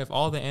 Out of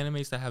all the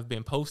animes that have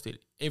been posted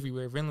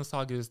everywhere, Vinland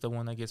Saga is the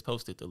one that gets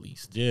posted the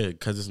least. Yeah,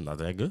 because it's not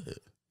that good.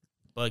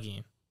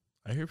 Bugging.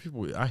 I hear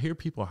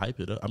people hype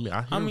it up.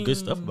 I mean, good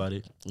stuff about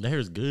it. And I hear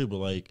it's good, but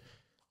like,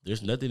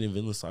 there's nothing in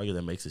Vinland Saga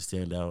that makes it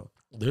stand out.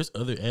 There's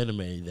other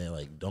anime that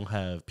like don't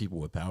have people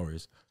with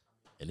powers,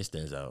 and it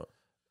stands out.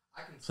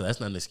 So that's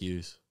not an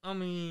excuse. I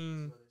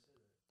mean,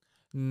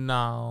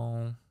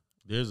 no.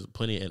 There's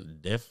plenty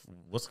of Death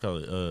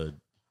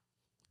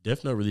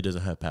Note really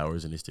doesn't have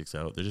powers and it sticks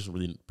out. They're just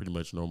really pretty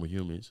much normal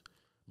humans.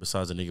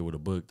 Besides a nigga with a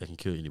book that can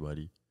kill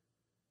anybody.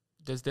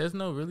 Does Death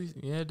Note really?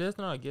 Yeah, Death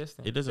Note, I guess.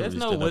 Then. It doesn't Death really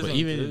Note stand out. But wasn't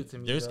even good to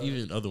me. there's though.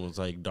 even other ones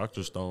like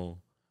Dr. Stone.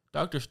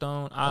 Dr.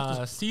 Stone.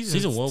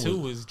 Season 1 2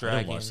 was I didn't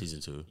dragging. watch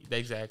season 2.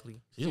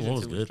 Exactly. Season 1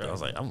 was 2 good. I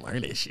was like, I'm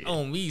learning shit.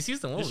 Oh me,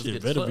 season 1 this was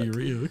shit good. better as be fuck.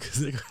 real because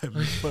they gotta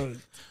be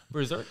fun.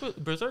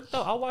 Berserk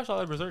though. I watched all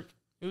of Berserk.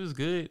 It was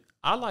good.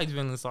 I liked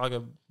Vinland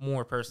Saga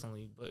more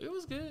personally, but it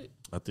was good.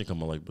 I think I'm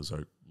gonna like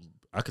Berserk.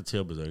 I could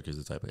tell Berserk is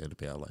the type of anime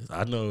I like.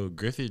 I know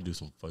Griffith do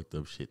some fucked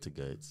up shit to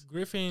Guts.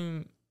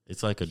 Griffin,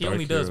 It's like a he dark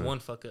only does hero. one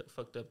fucked up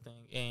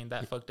thing, and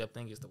that fucked up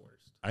thing is the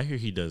worst. I hear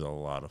he does a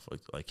lot of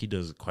he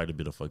does quite a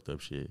bit of fucked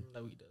up shit.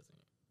 No, he doesn't.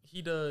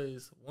 He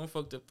does one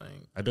fucked up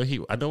thing,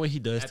 I know what he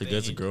does At to the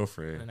Guts' end.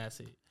 girlfriend. and that's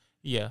it.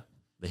 Yeah,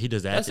 That he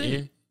does that That's at the it.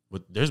 end.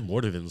 But there's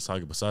more to Vinland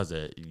Saga besides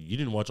that. You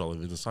didn't watch all of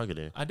Vinland Saga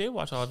then. I did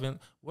watch all of it.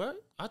 What?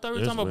 I thought we were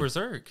There's talking about what-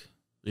 Berserk.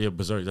 Yeah,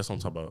 Berserk. That's what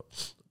I'm talking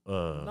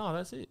about. No,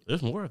 that's it.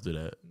 There's more after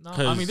that. No, I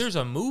 'Cause- mean there's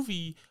a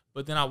movie,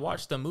 but then I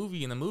watched the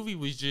movie, and the movie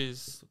was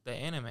just the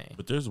anime.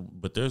 But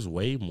there's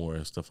way more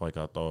and stuff like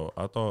I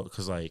thought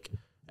because like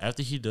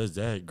after he does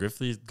that,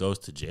 Griffith goes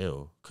to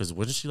jail because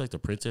wasn't she like the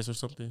princess or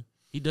something?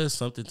 He does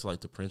something to like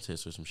the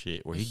princess or some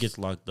shit where he gets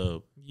locked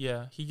up.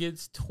 Yeah, he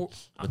gets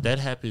But that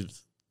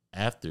happens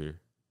after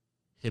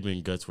him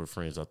and Guts were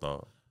friends. I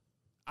thought.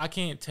 I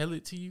can't tell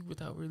it to you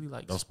without really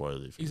like Don't spoil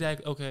it. For me.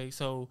 exactly. Okay,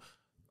 so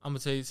I'm gonna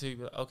tell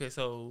you. Okay,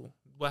 so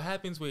what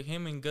happens with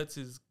him and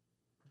Guts'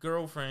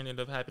 girlfriend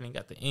ended up happening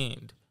at the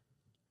end,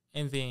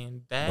 and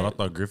then that. But I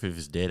thought Griffith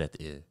is dead at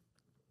the end.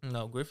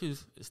 No,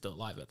 Griffith is still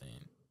alive at the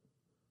end. Oh,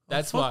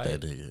 That's fuck why.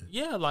 that nigga.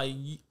 Yeah, like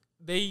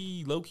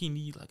they low key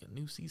need like a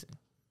new season.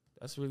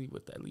 That's really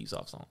what that leaves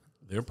off on.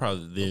 They're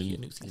probably a new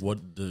then season.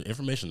 what the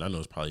information I know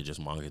is probably just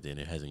manga. Then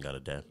it hasn't got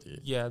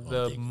adapted. Yeah,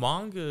 the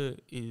manga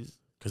is.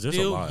 Because there's a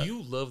Still, lot.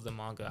 you love the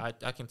manga.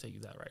 I can tell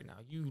you that right now.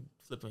 You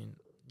flipping.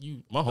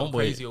 You My go homeboy,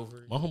 crazy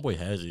over it. my homeboy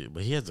has it,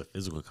 but he has the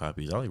physical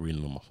copies. I like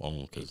reading them on my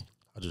phone because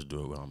I just do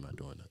it when I'm not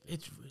doing nothing.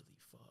 It's really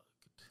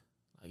fucked.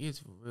 Like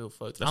it's real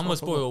fucked. That's I'm what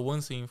gonna I'm spoil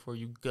one scene for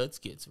you. Guts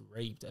gets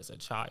raped as a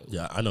child.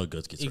 Yeah, I know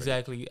Guts gets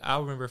exactly. I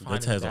remember raped. finding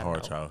Guts has a that hard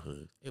out.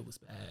 childhood. It was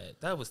bad.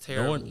 That was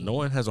terrible. No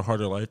one has a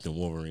harder life than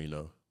Wolverine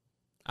though.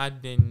 I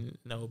didn't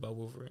know about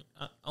Wolverine.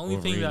 Only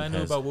thing that I Wolverine knew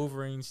has- about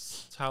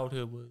Wolverine's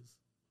childhood was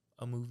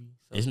a movie.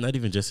 So. It's not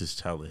even just his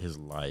childhood, his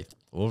life.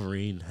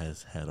 Wolverine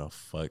has had a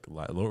fuck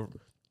life.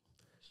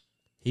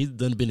 He's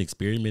been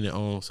experimented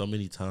on so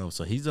many times,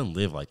 so he's done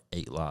lived like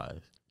 8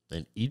 lives,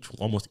 and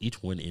almost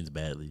each one ends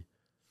badly.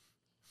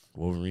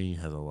 Wolverine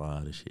has a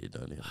lot of shit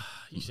done to him.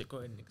 You should go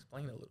ahead and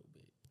explain a little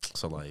bit.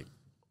 So like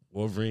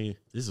Wolverine,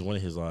 this is one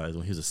of his lives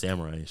when he was a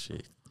samurai and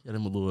shit. He had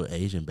him a little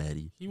Asian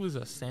baddie. He was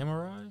a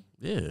samurai.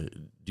 Yeah,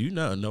 do you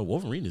not know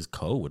Wolverine is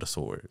cold with a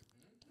sword?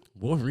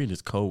 Wolverine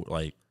is cold.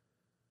 Like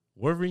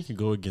Wolverine can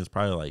go against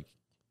probably like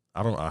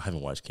I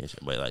haven't watched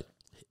Kenshin, but like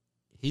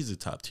he's a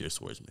top tier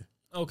swordsman.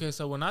 Okay,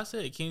 so when I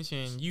said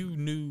Kenshin, you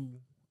knew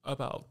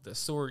about the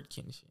sword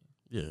Kenshin.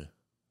 Yeah,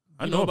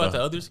 I know about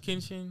the other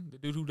Kenshin, the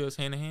dude who does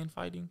hand to hand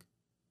fighting.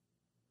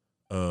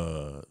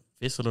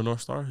 Fist of the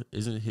North Star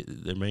isn't he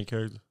their main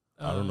character?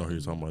 I don't know who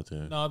you're talking about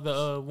then. No,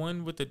 the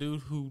one with the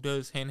dude who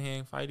does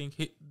hand fighting.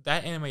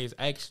 That anime is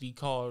actually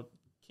called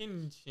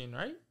Kenshin,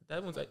 right?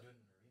 That one's like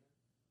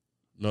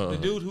No, the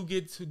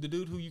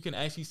dude who you can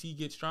actually see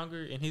get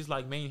stronger, and his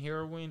like main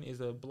heroine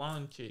is a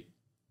blonde chick.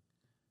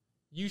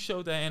 You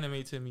showed that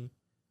anime to me.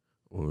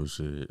 Oh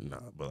shit, nah,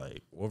 but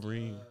like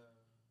Wolverine.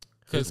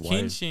 Because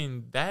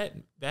Kenshin, that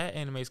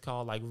anime is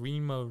called like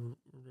Ranma,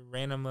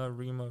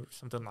 or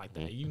something like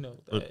that. You know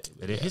that.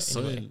 But his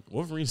son,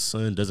 Wolverine's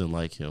son, doesn't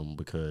like him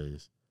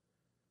because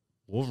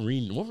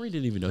Wolverine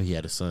didn't even know he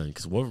had a son.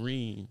 Because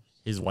Wolverine,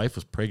 his wife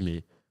was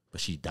pregnant,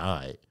 but she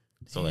died.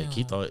 So like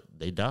he thought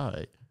they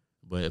died,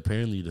 but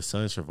apparently the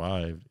son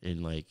survived,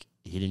 and like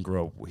he didn't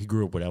grow up. He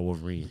grew up without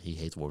Wolverine. He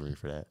hates Wolverine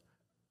for that.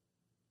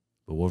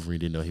 But Wolverine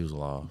didn't know he was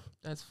alive.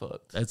 That's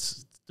fucked.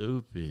 That's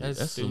stupid.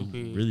 That's stupid.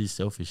 Some really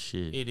selfish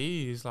shit. It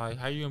is. Like,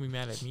 how you gonna be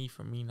mad at me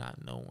for me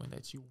not knowing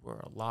that you were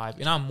alive?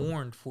 And I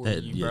mourned for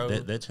that, you, bro.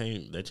 That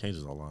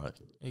changes a lot.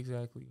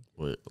 Exactly.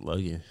 But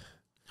Logan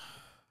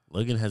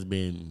has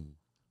been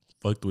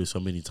fucked with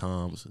so many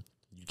times.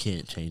 You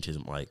can't change his,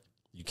 like,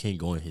 you can't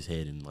go in his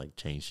head and like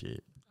change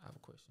shit. I have a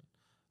question.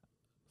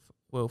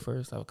 Well,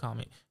 first I have a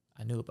comment.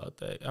 I knew about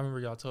that. I remember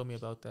y'all told me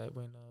about that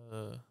when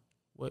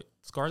what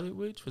Scarlet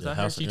Witch was that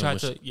her? She tried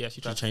to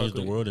she changed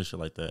the world and shit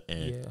like that,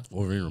 and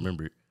Wolverine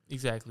remembered.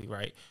 Exactly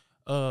right.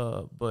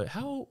 But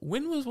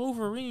when was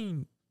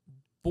Wolverine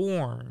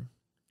born?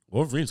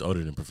 Wolverine's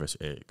older than Professor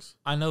X.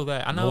 I know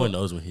that. I know. No one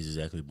knows when he's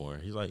exactly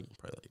born. He's like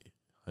probably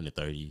like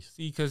 130s.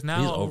 See, because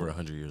now he's over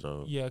 100 years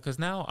old. Yeah, because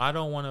now I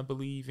don't want to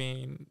believe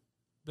in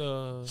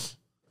the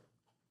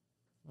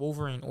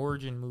Wolverine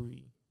origin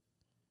movie.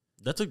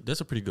 That's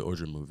a pretty good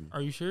origin movie.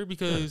 Are you sure?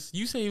 Because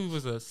you say he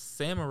was a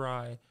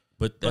samurai.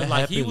 But that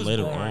like happened he was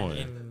later born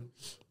on.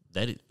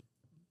 That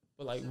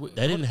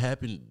didn't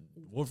happen.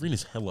 Wolverine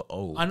is hella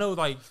old. I know,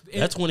 like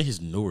that's one of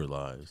his newer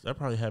lives. That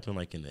probably happened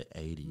like in the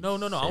 80s. No.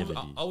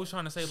 I was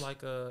trying to say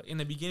like in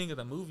the beginning of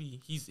the movie,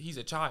 he's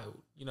a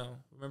child. You know,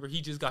 remember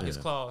he just got his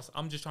claws.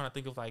 I'm just trying to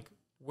think of like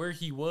where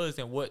he was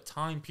and what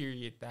time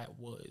period that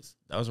was.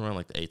 That was around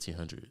like the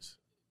 1800s.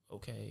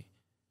 Okay,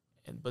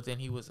 but then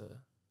he was a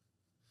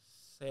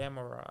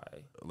samurai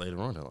later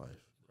on in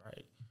life,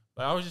 right?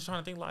 But I was just trying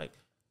to think like.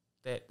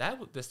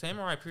 The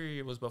samurai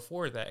period was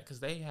before that because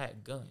they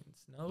had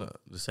guns. No,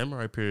 the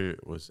samurai period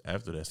was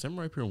after that.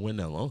 Samurai period wasn't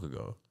that long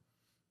ago.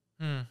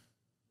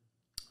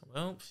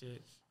 Well,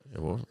 shit.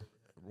 Yeah,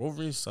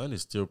 Wolverine's son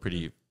is still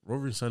pretty.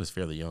 Wolverine's son is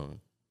fairly young.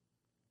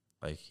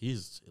 Like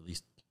he's probably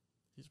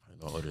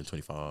not older than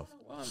 25. Well,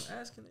 I'm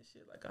asking this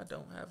shit like I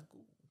don't have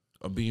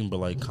Google. But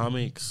like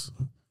comics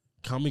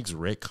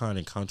retcon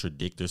and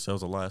contradict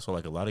themselves a lot. So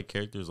like a lot of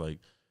characters like.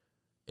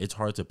 It's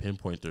hard to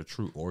pinpoint their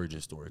true origin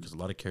story because a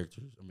lot of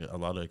characters, a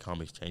lot of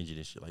comics change it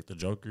and shit. Like the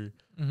Joker,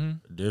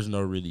 there's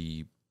no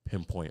really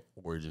pinpoint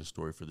origin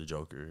story for the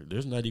Joker.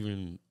 We're not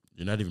even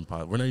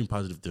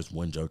positive there's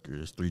one Joker.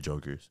 There's 3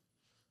 Jokers.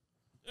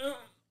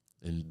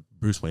 And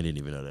Bruce Wayne didn't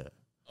even know that.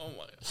 Oh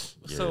my god!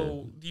 Yeah.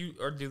 So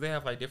do they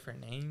have like different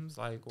names?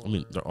 Like,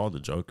 they're all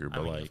the Joker,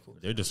 but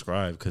they're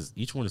described because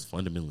each one is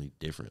fundamentally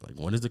different. Like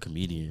one is a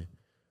comedian,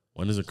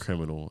 one is a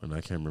criminal, and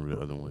I can't remember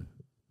the other one.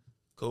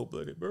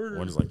 Cold-blooded murder.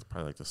 One is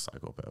probably like the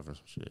psychopath or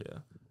some shit.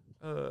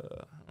 Yeah.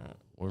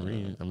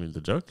 Wolverine. The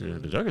Joker.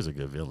 The Joker's a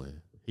good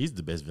villain. He's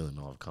the best villain in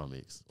all of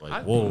comics.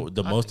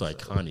 The most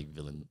iconic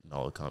villain in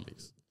all of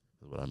comics.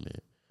 Is what I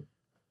meant.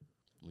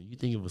 When you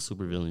think of a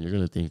supervillain, you're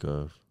gonna think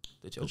of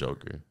the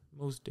Joker.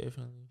 Most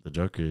definitely. The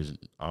Joker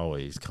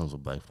always comes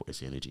with Black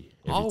Force energy.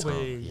 Every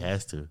time. He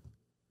has to.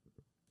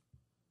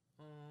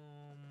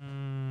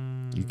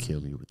 You kill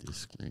me with this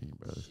screen,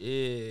 bro.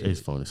 Shit. His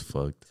phone is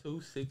fucked.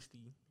 260.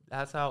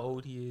 That's how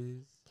old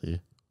he is. Yeah.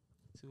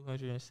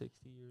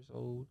 260 years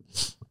old.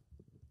 So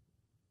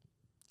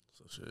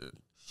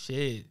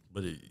shit.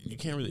 But you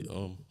can't really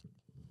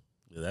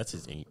that's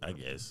his thing, I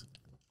guess.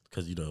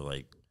 Because if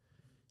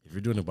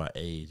you're doing it by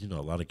age,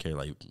 a lot of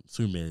characters like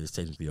Superman is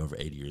technically over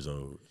 80 years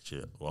old.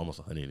 Shit, well, almost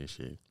 100 and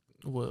shit.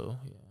 Well,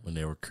 yeah. When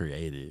they were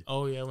created.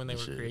 Oh yeah, when they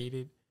were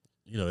created.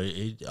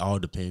 It all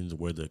depends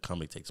where the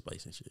comic takes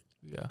place and shit.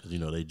 Yeah. Because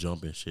they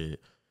jump and shit,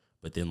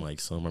 but then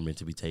some are meant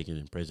to be taken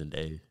in present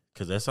day.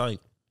 Because that's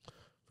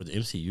for the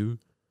MCU,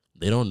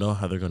 they don't know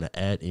how they're going to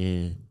add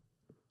in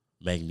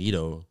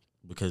Magneto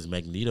because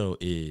Magneto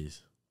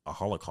is a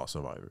Holocaust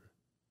survivor.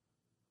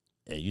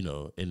 And,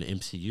 in the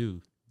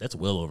MCU, that's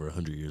well over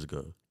 100 years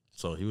ago.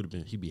 So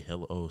he'd be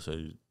hella old. So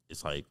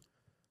it's how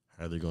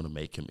are they going to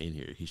make him in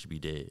here? He should be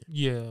dead.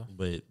 Yeah.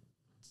 But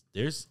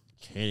there's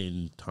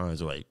canon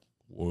times where,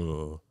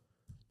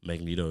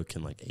 Magneto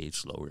can, age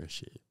slower and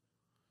shit.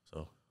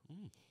 So,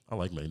 I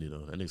like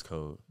Magneto. That nigga's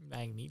cold.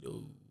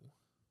 Magneto.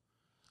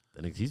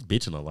 That nigga, he's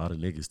bitching a lot of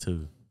niggas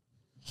too.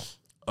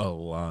 A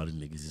lot of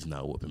niggas is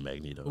not whooping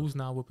Magneto. Who's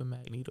not whooping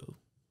Magneto?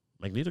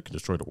 Magneto can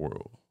destroy the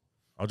world.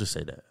 I'll just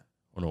say that.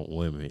 On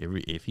women,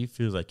 if he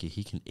feels like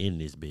he can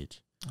end this bitch.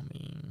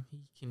 He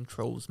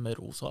controls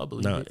metal, so I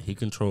believe it. He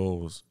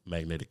controls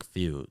magnetic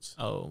fields.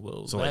 Oh,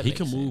 well, so he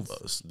can move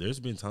us.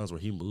 There's been times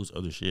where he moves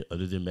other shit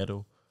other than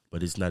metal,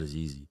 but it's not as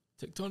easy.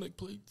 Tectonic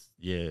plates.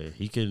 Yeah,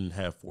 he can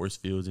have force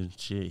fields and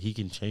shit. He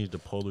can change the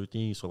polar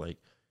thing. So like,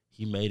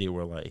 he made it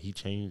where like he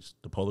changed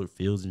the polar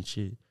fields and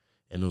shit,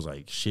 and it was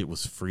like shit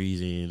was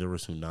freezing. There were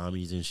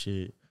tsunamis and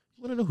shit.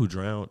 You want to know who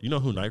drowned? You know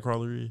who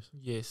Nightcrawler is?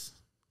 Yes.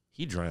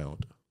 He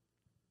drowned.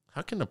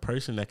 How can a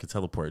person that can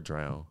teleport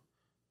drown?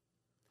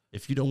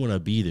 If you don't want to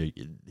be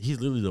there, he's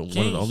literally one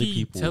of the only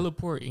people. Can he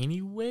teleport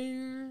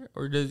anywhere,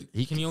 or can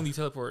he only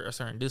teleport a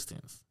certain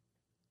distance?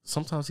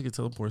 Sometimes he can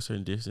teleport a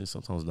certain distance,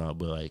 sometimes not.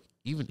 But like,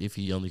 even if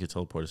he only can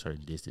teleport a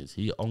certain distance,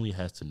 he only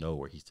has to know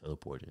where he's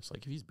teleporting. It's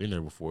like if he's been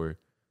there before,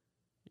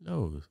 he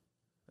knows.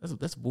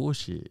 That's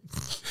bullshit.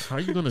 How are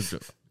you gonna?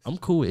 I'm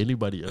cool with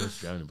anybody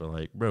else drowning, but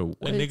like, bro,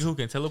 what? A nigga who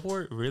can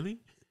teleport, really?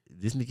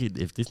 This nigga,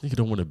 if this nigga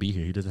don't want to be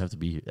here, he doesn't have to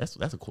be here. That's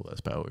a cool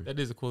ass power. That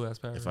is a cool ass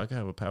power. If I could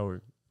have a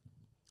power,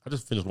 I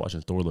just finished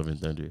watching Thor: Love and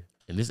Thunder,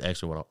 and this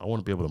actually what I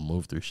want to be able to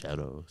move through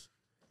shadows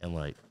and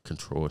like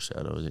control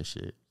shadows and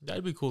shit.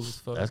 That'd be cool as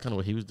fuck. That's kind of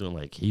what he was doing.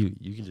 Like you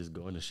can just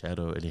go in the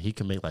shadow, and then he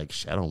can make like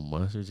shadow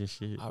monsters and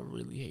shit. I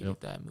really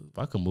hated that movie. If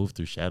I could move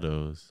through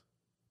shadows,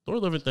 Thor: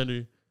 Love and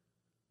Thunder,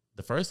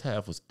 the first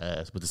half was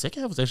ass, but the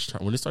second half was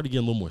actually when it started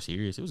getting a little more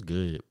serious. It was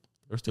good.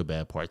 There were still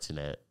bad parts in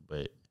that,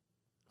 but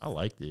I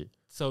liked it.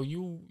 So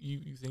you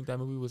think that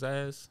movie was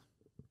ass?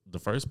 The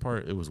first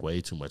part, it was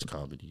way too much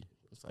comedy.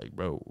 It's like,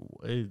 bro,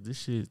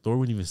 this shit, Thor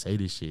wouldn't even say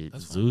this shit.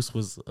 That's Zeus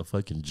was a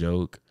fucking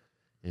joke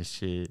and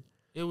shit.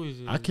 It was.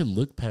 I can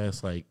look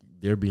past like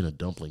there being a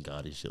dumpling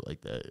god and shit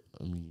like that.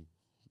 I mean,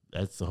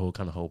 that's the whole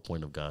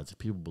point of gods. If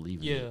people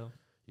believe in it,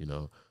 you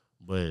know.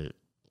 But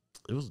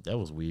that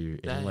was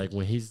weird. And like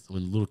when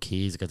little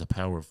kids got the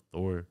power of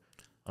Thor,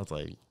 I was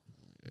like,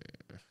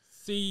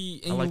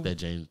 see, I like that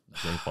Jane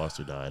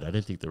Foster died. I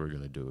didn't think they were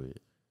gonna do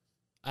it.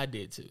 I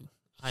did too.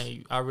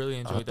 I really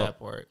enjoyed that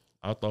part.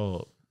 I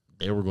thought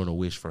they were gonna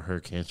wish for her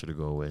cancer to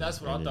go away. That's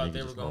what I thought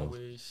they were gonna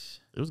wish.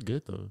 It was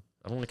good though.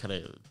 I don't like how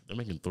they're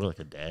making Thor like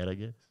a dad, I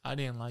guess. I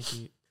didn't like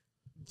it.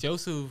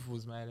 Joseph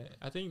was mad at.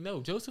 I think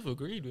Joseph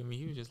agreed with me.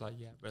 He was just like,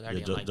 "Yeah, brother, I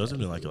didn't like Joseph that.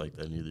 didn't like it like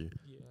that neither.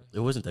 Yeah, it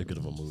wasn't that good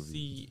of a movie.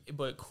 See,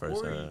 but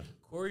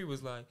Corey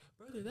was like,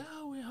 "Brother, that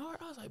went hard."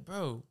 I was like,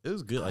 "Bro, it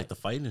was good. Like the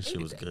fighting and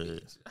shit was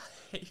good." I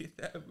hated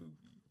that movie.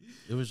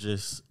 It was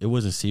just it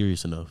wasn't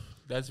serious enough.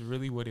 That's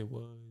really what it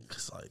was.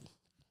 It's like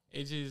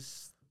it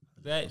just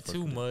that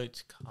too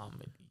much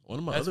comedy. One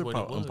of my other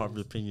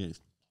unpopular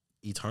opinions,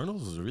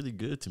 Eternals was really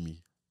good to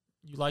me.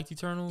 You liked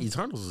Eternals?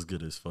 Eternals was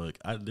good as fuck.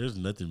 There's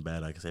nothing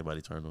bad I can say about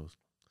Eternals.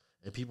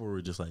 And people were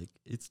just like,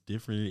 it's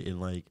different and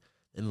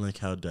like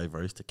how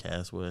diverse the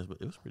cast was, but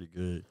it was pretty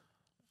good.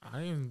 I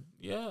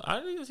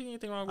didn't see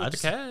anything wrong with the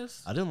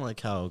cast. I didn't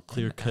like how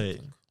clear cut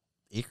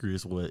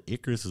Icarus was.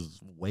 Icarus is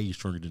way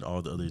stronger than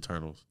all the other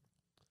Eternals.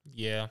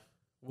 Yeah.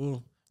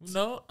 Well,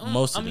 no,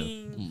 most of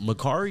them.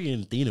 Makari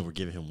and Athena were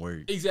giving him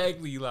work.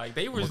 Exactly, like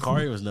they were.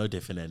 Makari was no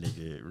different. That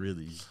nigga,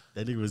 really,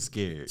 that nigga was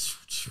scared.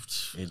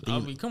 And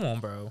Athena, come on,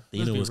 bro.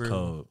 Athena was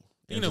cold.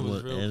 Athena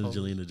was real cold.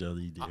 Angelina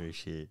Jolie did her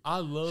shit. I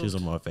loved. She was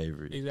one of my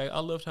favorites. Exactly, I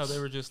loved how they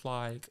were just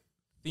like,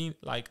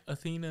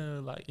 Athena,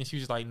 like, and she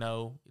was just like,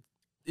 no,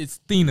 it's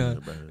Athena,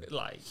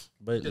 like,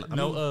 but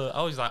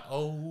I was like,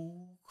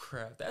 oh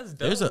crap, that's dope.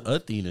 There's an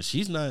Athena.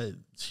 She's not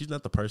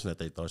the person that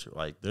they thought she was.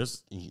 Like,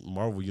 there's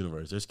Marvel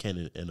Universe. There's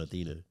Canon and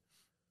Athena.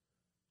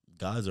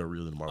 Gods are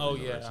real in Marvel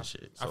Universe and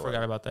shit. So I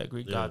forgot about that.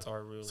 Greek gods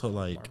are real. So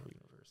like, Marvel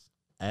Universe.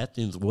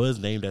 Athens was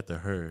named after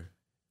her,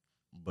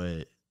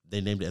 but they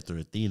named it after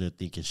Athena,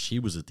 thinking she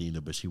was Athena,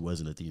 but she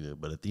wasn't Athena.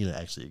 But Athena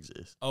actually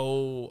exists.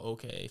 Oh,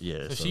 okay.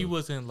 Yeah. So she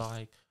wasn't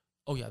like,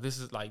 oh yeah, this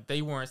is like,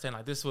 they weren't saying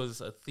like this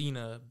was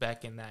Athena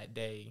back in that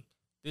day.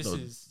 This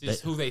is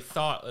just who they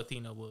thought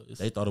Athena was.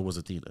 They thought it was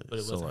Athena. But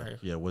it wasn't her.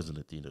 Yeah, it wasn't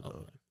Athena, though.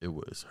 Okay. It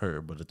was her.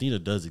 But Athena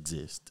does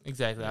exist.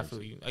 Exactly. I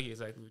feel you. I get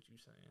exactly what you're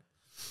saying.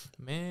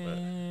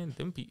 Man,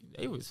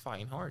 they was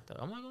fighting hard, though.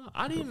 I'm not gonna lie.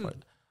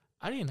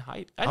 I didn't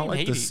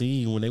hate the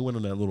scene when they went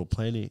on that little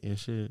planet and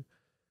shit.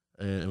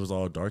 And it was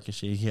all dark and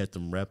shit. He had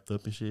them wrapped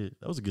up and shit.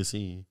 That was a good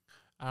scene.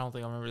 I don't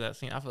think I remember that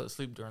scene. I fell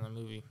asleep during the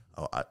movie.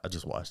 Oh, I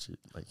just watched it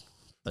like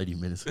 30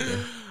 minutes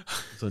ago.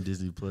 It's on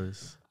Disney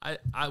Plus. What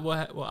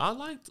I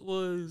liked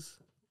was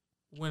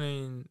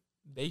when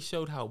they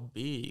showed how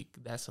big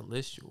that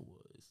Celestial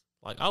was.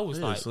 Like I was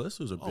like,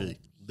 Celestials are big.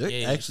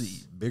 They're actually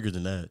bigger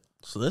than that.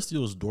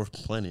 Celestials dwarf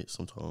planets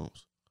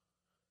sometimes.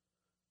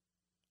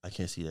 I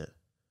can't see that.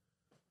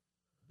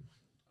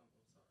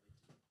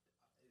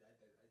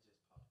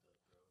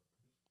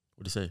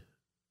 What'd he say?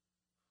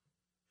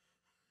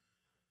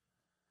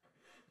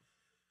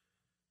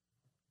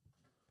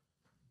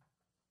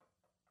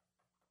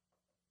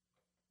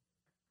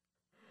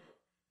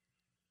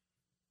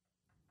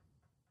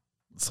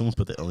 Someone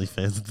put the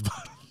OnlyFans at the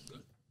bottom.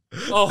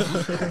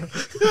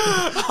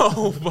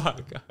 Oh my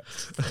god.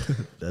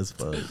 That's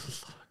funny.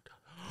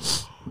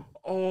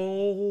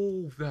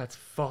 Oh, that's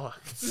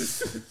fucked.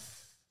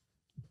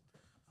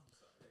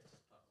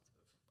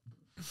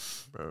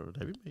 Bro,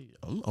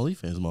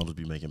 OnlyFans models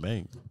be making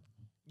bank.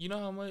 You know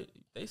how much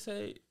they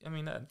say? I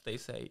mean, not they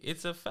say.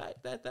 It's a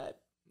fact that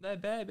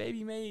that Bad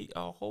Baby made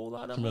a whole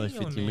lot of She made money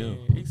like on 50 there.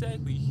 mil.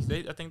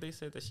 Exactly. I think they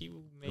said that she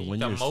made one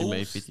the year most she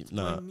made 50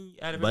 nah, money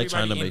out of Black everybody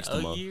China in makes the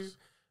a most. year.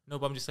 No,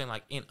 but I'm just saying,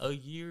 like, in a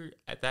year,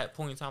 at that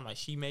point in time, like,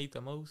 she made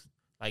the most,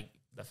 like,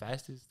 the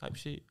fastest type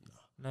shit.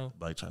 No.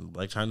 Black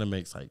China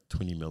makes like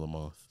 20 mil a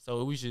month.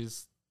 So it was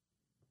just,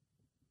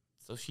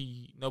 so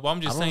she, no, but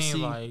I'm just I don't saying,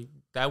 see- like,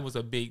 that was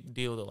a big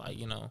deal to, like,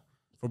 you know.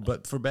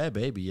 For Bad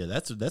Baby, yeah,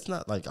 that's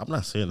not like, I'm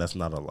not saying that's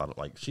not a lot of,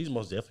 like, she's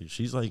most definitely,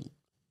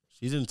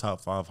 she's in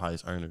top 5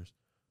 highest earners.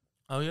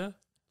 Oh, yeah?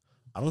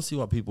 I don't see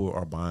why people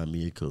are buying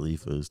Mia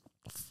Khalifa's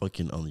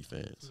fucking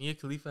OnlyFans. Mia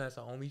Khalifa has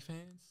an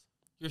OnlyFans?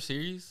 You're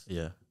serious?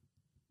 Yeah.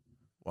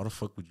 Why the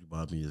fuck would you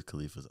buy Mia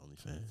Khalifa's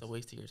OnlyFans? It's a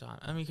waste of your time.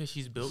 I mean, because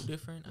she's built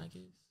different, I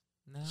guess.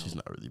 No. She's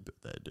not really built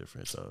that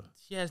different, though.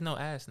 She has no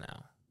ass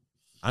now.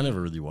 I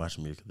never really watched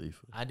Mia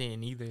Khalifa. I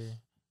didn't either.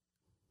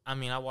 I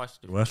mean, I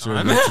watched it. Watched her,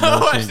 I but you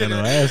know she ain't got no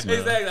ass now.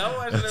 Exactly. I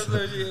watched it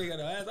episode she ain't got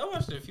no ass. I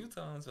watched it a few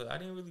times, but I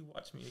didn't really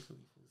watch Mia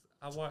Khalifa's.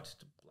 I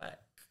watched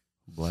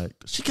Black.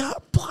 She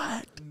got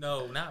black.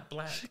 No, not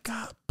Black. She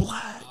got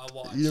black. I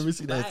watched You ever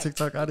see that Black.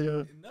 TikTok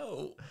audio?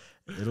 No.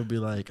 It'll be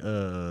like,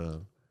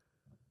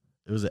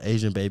 it was an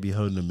Asian baby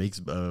holding a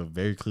mixed,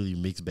 very clearly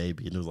mixed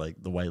baby, and it was like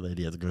the white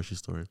lady at the grocery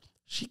store.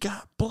 She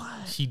got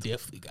black. She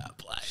definitely got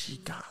Black. She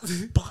got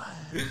black.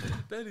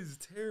 That is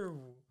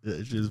terrible. Yeah,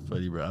 it's just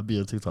funny, bro. I be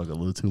on TikTok a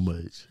little too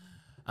much.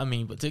 I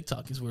mean, but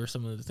TikTok is where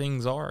some of the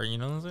things are. You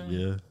know what I'm saying?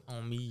 Yeah.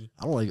 On me.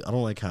 I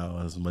don't like how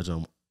as much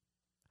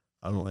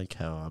I don't like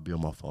how I be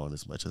on my phone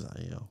as much as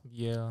I am.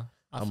 Yeah.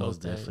 I felt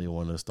most that. definitely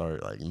want to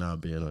start like not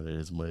being on it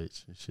as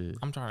much and shit.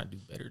 I'm trying to do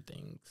better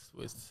things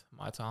with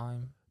my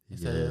time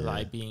instead of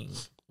like being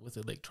with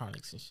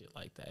electronics and shit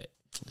like that.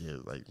 Yeah,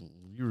 like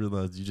you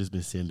realize you just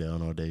been sitting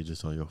down all day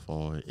just on your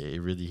phone.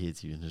 It really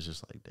hits you, and it's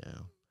just like,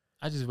 damn.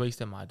 I just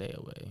wasted my day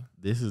away.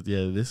 This is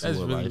That's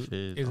what really- life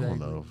is. exactly. I don't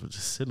know,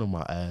 just sitting on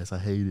my ass. I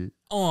hate it.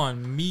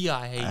 On me,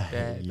 I hate I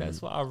that. hate That's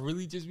it. why I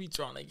really just be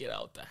trying to get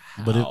out the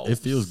house. But it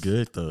feels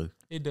good though.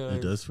 It does.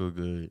 It does feel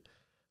good,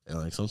 and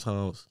like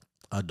sometimes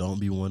I don't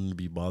be wanting to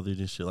be bothered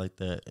and shit like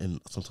that,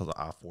 and sometimes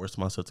I force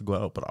myself to go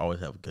out, but I always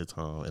have a good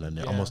time, and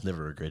I almost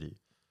never regret it.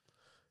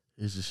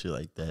 It's just shit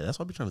like that. That's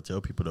why I be trying to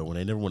tell people though when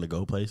they never want to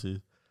go places.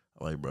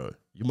 I'm like, bro,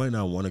 you might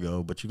not want to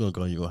go, but you're gonna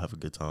go and you're gonna have a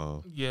good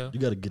time. Yeah. You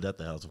gotta get out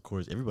the house, of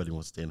course. Everybody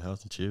wants to stay in the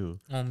house and chill.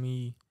 On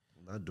me.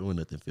 Not doing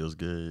nothing feels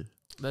good.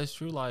 That's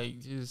true. Like,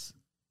 just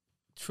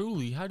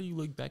truly, how do you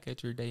look back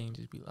at your day and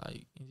just be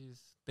like, and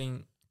just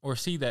think or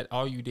see that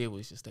all you did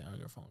was just stay on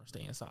your phone or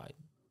stay inside?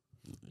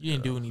 You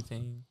didn't do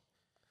anything.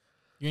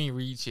 You ain't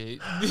read shit.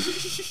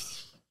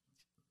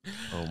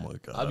 Oh my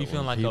god. I'll be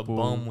feeling like a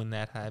bum when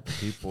that happens.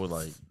 People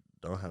like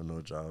don't have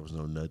no jobs,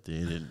 no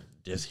nothing, and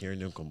just hearing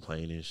them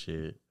complain and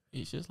shit.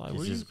 It's just like, It's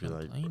what are you just be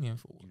like, complaining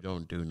for? You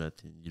don't do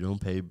nothing. You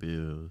don't pay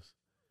bills.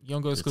 You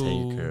don't go to Take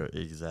school. care of-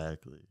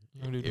 exactly.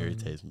 You don't It do nothing.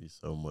 irritates me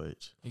so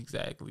much.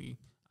 Exactly.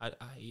 I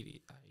hate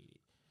it. I hate it.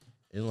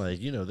 And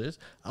like, you know,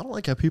 I don't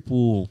like how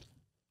people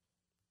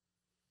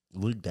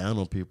look down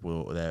on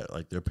people that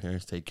like their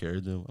parents take care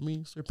of them. I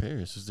mean, it's their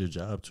parents. It's their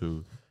job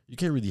too. You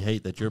can't really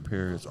hate that your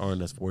parents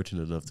aren't as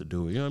fortunate enough to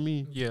do it. You know what I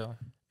mean? Yeah.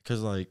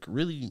 Because like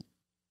really,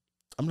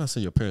 I'm not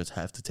saying your parents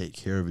have to take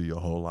care of you your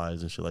whole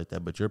lives and shit like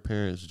that, but your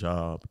parents'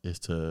 job is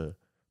to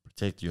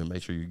protect you and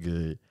make sure you're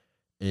good.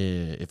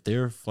 And if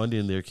they're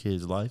funding their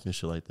kids' life and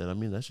shit like that, I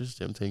mean, that's just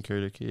them taking care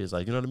of their kids.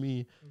 Like, you know what I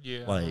mean?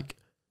 Yeah. Like,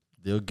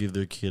 they'll give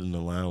their kid an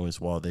allowance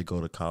while they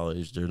go to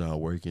college. They're not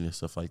working and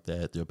stuff like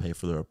that. They'll pay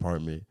for their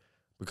apartment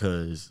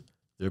because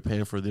they're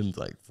paying for them,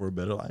 like, for a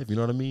better life. You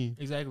know what I mean?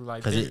 Exactly.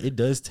 Like, Because it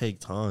does take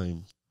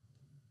time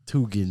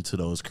to get into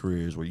those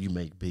careers where you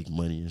make big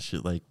money and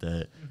shit like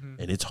that. Mhm.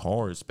 And it's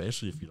hard,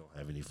 especially if you don't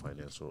have any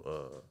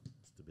financial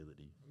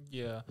stability.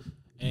 Yeah.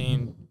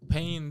 And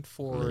paying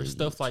for Right.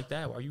 stuff like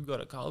that while you go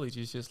to college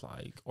is just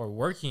like, or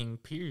working,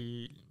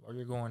 period, while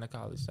you're going to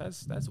college.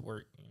 That's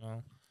work, you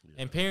know? Yeah.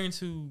 And parents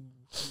who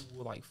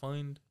will like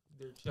fund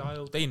their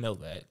child, they know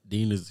that.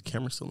 Dean, is the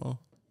camera still on?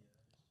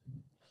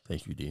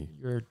 Thank you, Dean.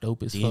 You're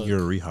dope as Dean, fuck.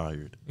 you're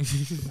rehired.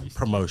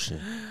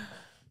 Promotion.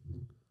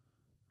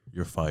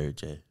 You're fired,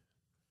 Jay.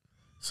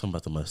 Something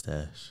about the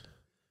mustache.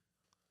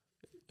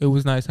 It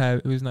was nice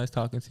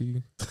talking to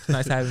you.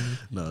 Nice having you.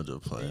 No,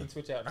 just playing.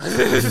 Switch out.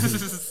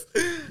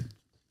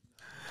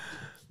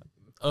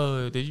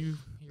 Did you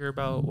hear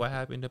about what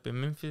happened up in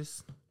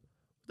Memphis?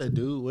 That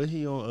dude, when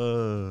he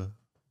on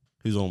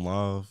he's on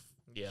live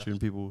Yeah. shooting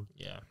people.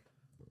 Yeah.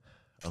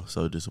 I was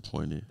so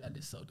disappointed. That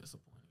is so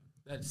disappointing.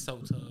 That is so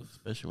tough.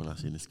 Especially when I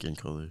seen the skin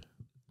color.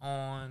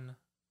 On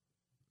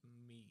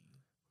me.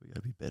 We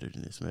gotta be better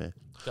than this, man.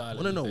 Gotta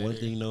Wanna be know one better.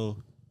 thing though?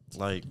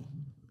 Like,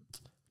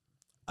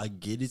 I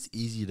get it's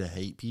easy to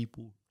hate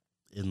people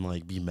and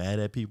like be mad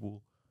at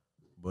people,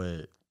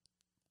 but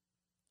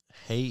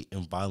hate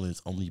and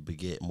violence only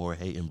beget more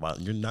hate and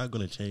violence. You're not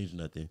gonna change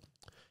nothing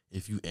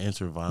if you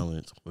answer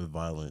violence with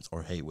violence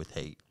or hate with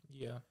hate.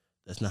 Yeah.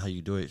 That's not how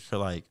you do it. So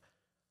like,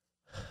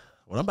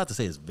 what I'm about to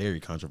say is very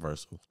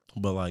controversial,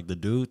 but like the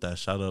dude that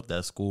shot up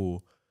that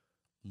school,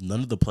 none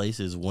of the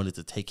places wanted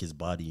to take his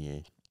body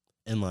in.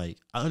 And like,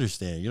 I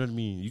understand, you know what I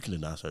mean? You can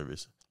deny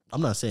service.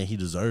 I'm not saying he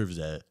deserves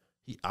that.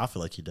 I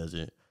feel like he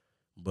doesn't.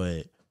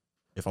 But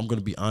if I'm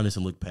gonna be honest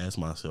and look past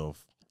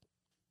myself,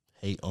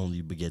 hate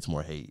only begets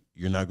more hate.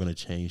 You're not gonna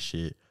change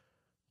shit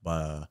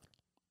by,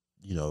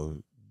 you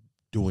know,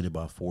 doing it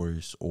by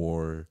force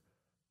or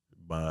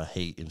by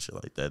hate and shit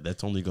like that.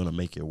 That's only gonna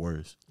make it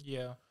worse.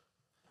 Yeah.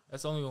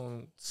 That's only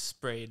gonna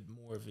spread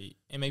more of it.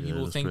 And make Yeah,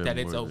 people think that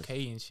it's more of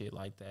okay and shit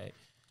like that.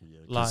 Yeah,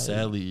 Like,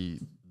 sadly,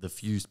 the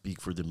few speak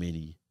for the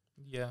many.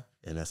 Yeah.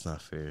 And that's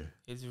not fair.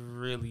 It's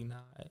really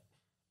not.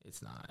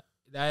 It's not.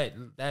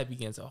 That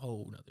begins a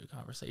whole nother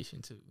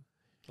conversation too.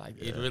 Like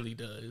it really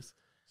does.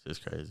 It's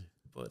just crazy.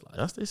 But like,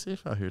 y'all stay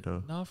safe out here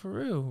though. no, for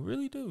real,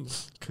 really do.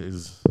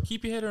 Cause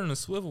Keep your head on the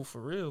swivel for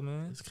real,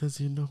 man. it's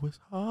cause you know it's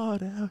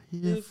hard out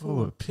here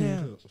for a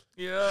pimp.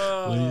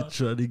 Yeah. When you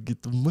try to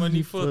get the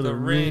money for the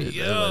rent.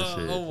 Yeah. That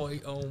shit. Oh my,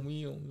 on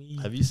me.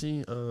 Have you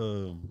seen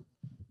I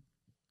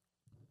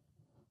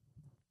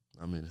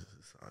mean,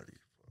 it's already,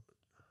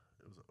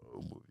 it was an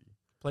old movie.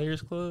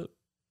 Players Club.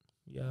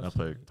 Yeah,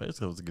 Players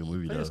Club was a good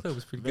movie Players though. Club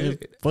was pretty Man,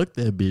 good. fuck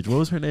that bitch. What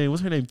was her name?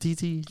 What's her name?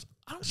 TT.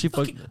 I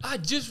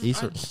just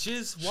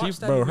watched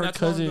that. Bro, movie not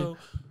too long ago.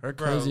 her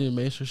Bro. cousin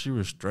made sure she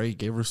was straight,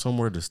 gave her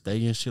somewhere to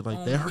stay and shit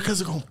like that. Her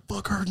cousin gonna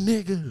fuck her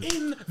nigga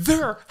In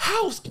their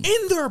house,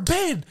 in their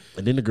bed.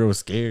 and then the girl was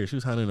scared. She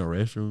was hiding in the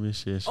restroom and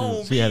shit.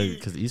 She had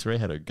because East Ray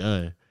had a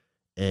gun,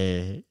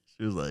 and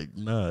she was like,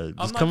 "Nah,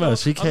 just come out."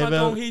 She came I'm not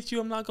out. gonna hit you.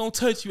 I'm not gonna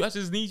touch you. I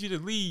just need you to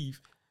leave.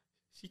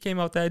 She came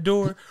out that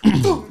door.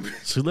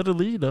 She let her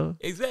leave though.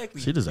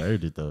 Exactly. She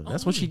deserved it though.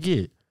 That's what she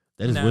get.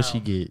 That is what she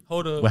get.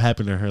 Hold up. What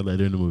happened to her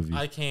later in the movie?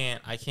 I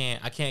can't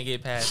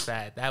get past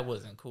that. That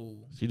wasn't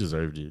cool. She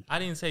deserved it. I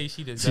didn't say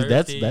she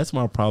deserved See, it. that's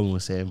my problem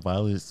with saying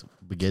violence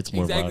begets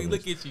more exactly.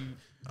 violence. Look at you.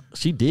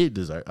 She did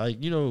deserve.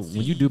 Like, you know,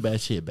 when you do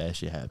bad shit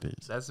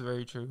happens. That's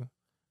very true.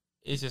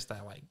 It's just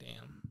that, like,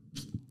 damn.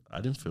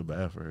 I didn't feel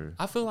bad for her.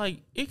 I feel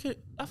like I feel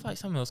like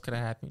something else could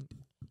have happened.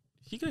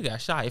 She could have got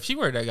shot. If she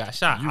were to have got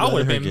shot, I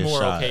would have been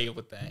more okay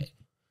with that.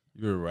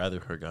 You would rather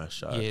her got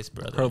shot. Yes,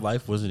 brother. Her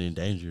life wasn't in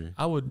danger.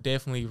 I would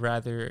definitely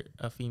rather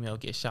a female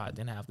get shot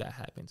than have that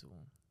happen to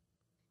him.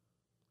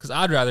 Because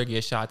I'd rather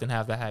get shot than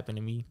have that happen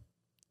to me.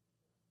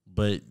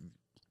 But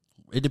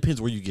it depends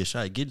where you get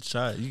shot. Getting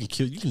shot, you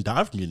can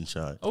die from getting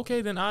shot.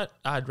 Okay, then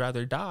I'd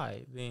rather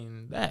die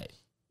than that.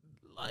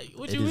 Like,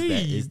 what you Is mean?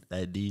 Is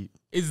that deep?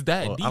 Is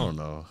that deep? I don't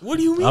know. What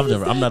do you mean?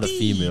 I'm not a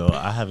female.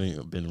 I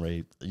haven't been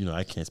raped. You know,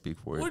 I can't speak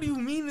for it. What do you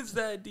mean it's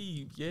that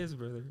deep? Yes,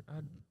 brother. I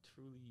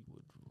truly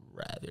would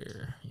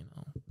rather,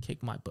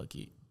 kick my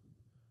bucket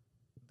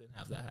than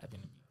have that happen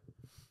to me.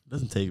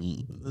 Doesn't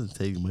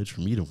take much for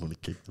me to want to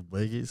kick the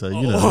bucket. So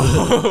you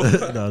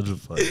know, no, I'm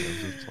just playing.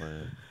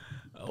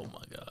 Oh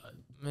my god,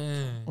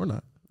 man. Or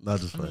not.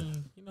 Not just I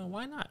playing. mean,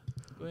 why not?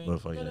 Go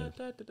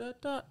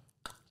Motherfucker.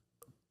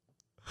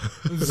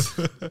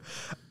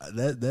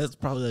 That's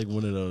probably like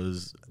one of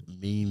those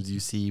memes you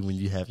see when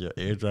you have your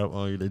airdrop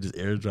on you. They just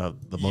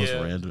airdrop the most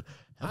random.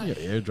 Having your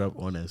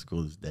airdrop on at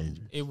school is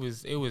dangerous. It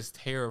was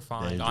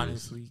terrifying,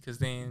 honestly, because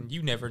then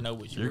you never know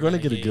what you're going to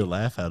get a good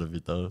laugh out of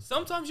it, though.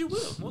 Sometimes you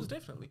will, most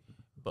definitely.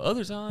 But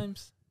other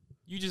times,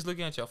 you just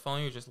looking at your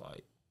phone, you're just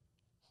like,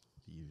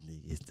 you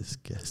niggas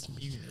disgust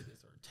me. You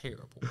niggas are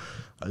terrible.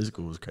 High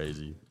school was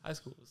crazy. High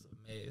school was a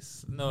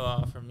mess.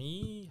 No, for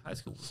me, high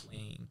school was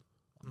lame.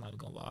 I'm not even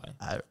gonna lie.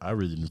 I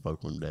really didn't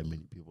fuck with that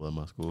many people at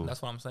my school.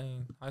 That's what I'm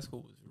saying. High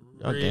school was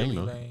really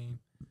lame.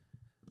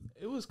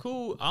 It was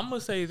cool. I'm gonna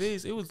say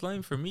this. It was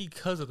lame for me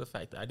because of the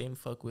fact that I didn't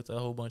fuck with a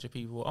whole bunch of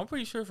people. I'm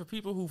pretty sure for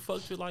people who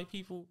fucked with like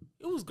people,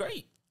 it was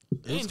great.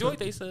 They enjoyed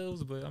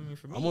themselves, but I mean,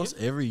 for me, almost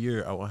every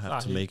year I will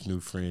have to make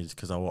new friends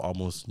because I will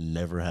almost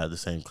never have the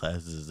same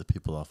classes as the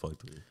people I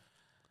fucked with.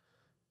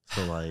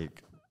 So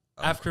like,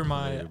 after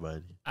my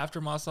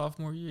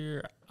sophomore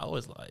year, I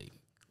was like,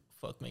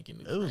 fuck making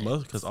new friends. It was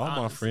most because all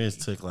my friends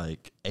took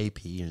like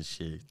AP and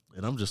shit,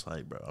 and I'm just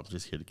like, bro, I'm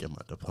just here to get my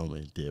diploma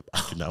and dip.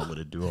 I do not want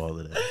to do all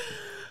of that.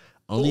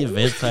 Only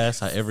advanced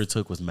class I ever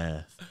took was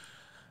math.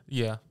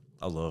 Yeah,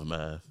 I love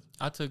math.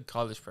 I took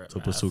college prep. So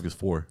plus 2 is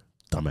 4.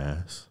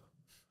 Dumbass.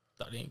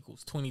 30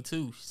 equals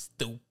 22.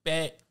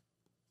 Stupid.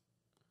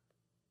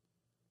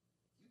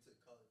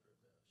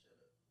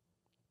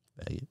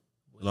 Bag it.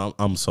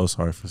 I'm so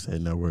sorry for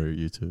saying that word,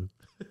 YouTube.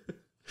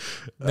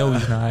 No,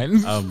 he's not.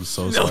 I'm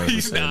so sorry for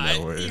saying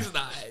that word. He's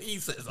not. He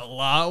says a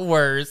lot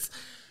worse.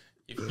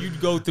 If you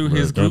go through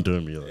his group,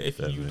 don't do me like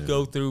that, man.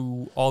 Go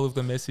through all of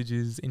the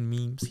messages and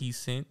memes he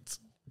sent,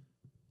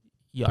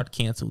 y'all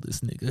cancel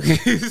this nigga.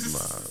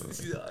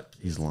 Nah,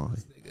 he's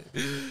lying.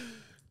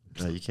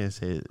 No, you can't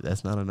say it.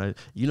 That's not a nice.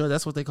 You know,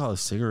 that's what they call a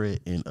cigarette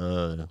in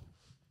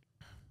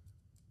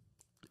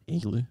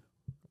England.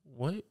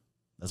 What?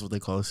 That's what they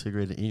call a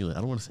cigarette in England. I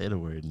don't want to say the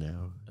word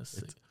now.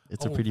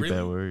 It's a pretty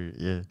bad word.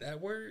 Yeah.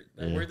 That word?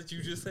 That word that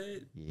you just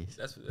said? Yes.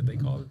 That's what they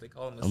call it. They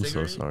call him a cigarette?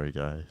 I'm so sorry,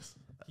 guys.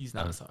 He's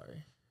not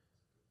sorry.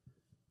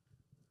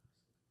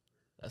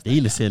 They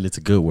even saying it's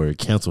a good word.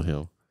 Cancel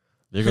him.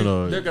 They're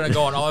gonna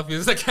go on all of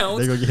his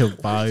accounts. They're gonna get him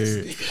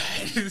fired.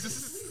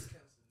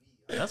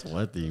 That's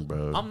one thing,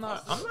 bro. I'm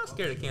not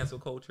scared of cancel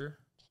culture.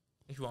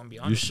 If you want to be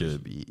You honest,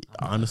 should be.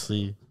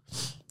 Honestly,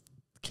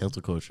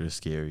 cancel culture is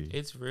scary.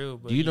 it's real.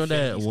 But Do you know that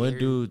shouldn't be one scared.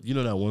 dude? You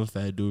know that one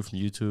fat dude from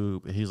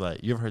YouTube? And he's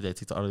like, you ever heard that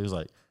TikTok? He was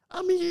like,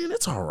 I mean,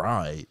 it's all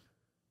right.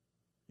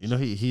 You know,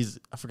 he's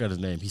I forgot his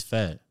name. He's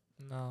fat.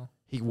 No.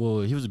 He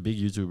was a big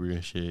YouTuber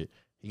and shit.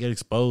 He got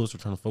exposed for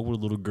trying to fuck with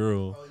a little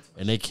girl,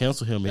 and they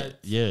canceled him.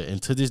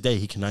 And to this day,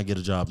 he cannot get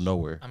a job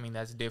nowhere. I mean,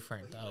 that's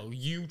different though.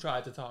 You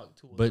tried to talk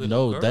to a But little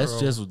no, girl.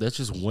 that's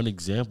just one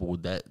example.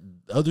 That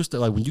other stuff,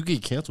 like when you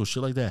get canceled,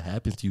 shit like that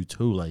happens to you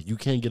too. Like you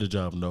can't get a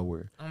job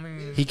nowhere. I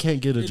mean, He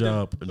can't get a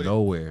job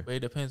nowhere. But it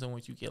depends on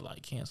what you get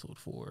like canceled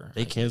for.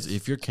 They cancel.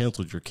 If you're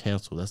canceled, you're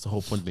canceled. That's the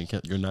whole point of being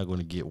canceled. You're not going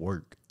to get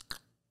work.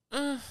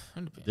 It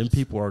depends. Then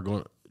people are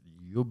going.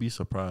 You'll be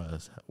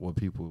surprised what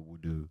people will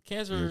do.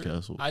 Cancer. When you're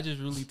canceled. I just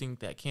really think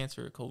that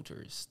cancer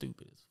culture is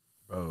stupid.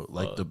 Bro,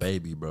 like the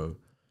baby, bro.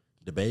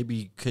 The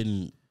baby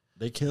couldn't.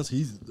 They cancel.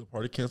 He's a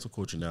part of cancel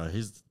culture now.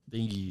 His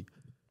thingy,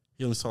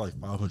 he only sold like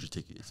 500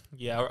 tickets.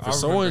 Yeah, For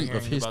someone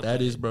of his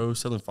status, bro,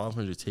 selling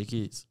 500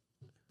 tickets.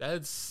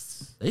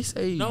 That's. They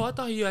say No, I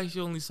thought he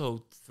actually only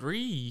sold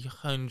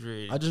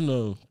 300. I just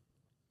know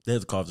they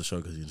had to call off the show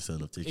because he didn't sell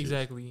enough tickets.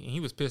 Exactly, and he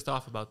was pissed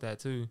off about that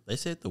too. They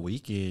said the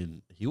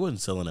weekend he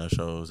wasn't selling out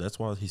shows. That's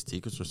why his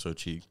tickets were so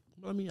cheap.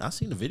 I mean, I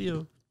seen the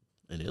video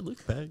and it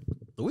looked packed.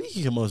 The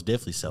weekend can most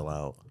definitely sell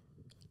out.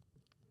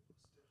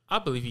 I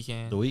believe he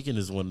can. The Weeknd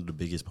is one of the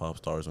biggest pop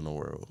stars in the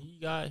world.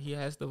 He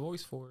has the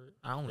voice for it.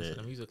 I don't listen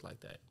to music like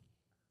that.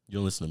 You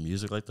don't listen to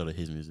music like that or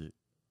his music?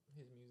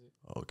 His music.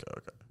 Okay.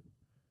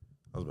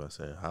 I was about to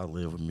say, I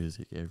live with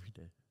music every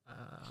day.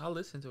 I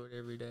listen to it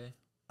every day.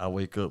 I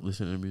wake up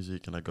listening to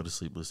music and I go to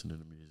sleep listening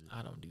to music.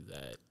 I don't do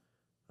that.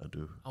 I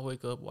do. I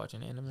wake up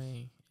watching anime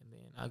and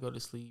then I go to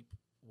sleep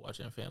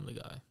watching Family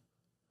Guy,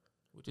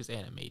 which is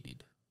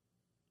animated.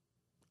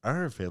 I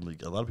heard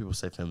a lot of people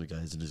say Family Guy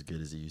isn't as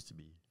good as it used to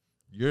be.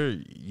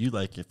 You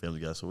like your Family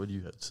Guy, so what do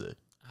you have to say?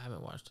 I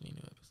haven't watched any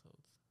new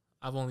episodes.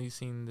 I've only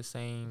seen the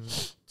same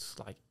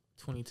like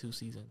 22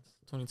 seasons,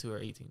 22 or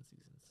 18 seasons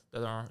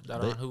that are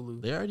on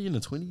Hulu. They're already in the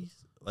 20s,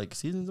 like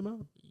seasons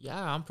amount?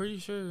 Yeah, I'm pretty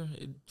sure.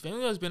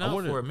 Family Guy's been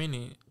out for a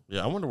minute.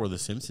 Yeah, I wonder where The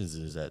Simpsons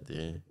is at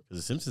then. Because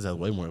The Simpsons has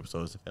way more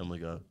episodes than Family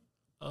Guy.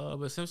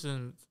 But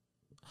Simpsons,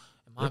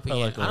 in my They're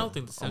opinion, like I don't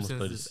think The almost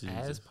Simpsons is 30 as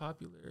seasons.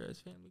 popular as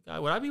Family Guy.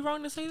 Would I be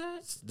wrong to say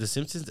that? The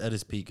Simpsons at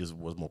its peak was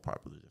more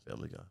popular than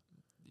Family Guy.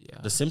 Yeah.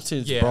 The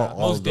Simpsons Yeah, brought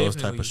all most of those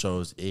definitely. type of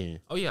shows in.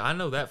 Oh yeah, I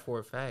know that for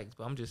a fact.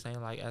 But I'm just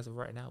saying, like as of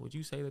right now, would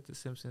you say that The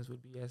Simpsons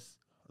would be as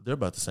They're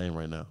about the same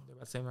right now. they're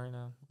about the same right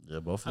now? Yeah,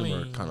 both of them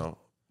are kind of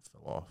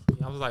fell off.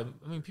 Yeah, I was like,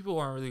 I mean, people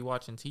aren't really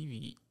watching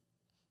TV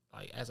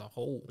like as a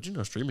whole. But you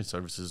know, streaming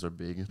services are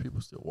big and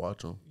people still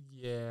watch them.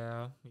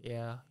 Yeah.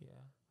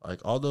 Like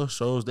all those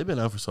shows, they've been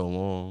out for so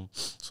long.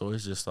 So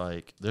it's just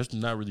like there's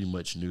not really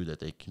much new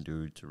that they can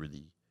do to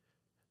really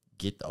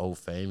get the old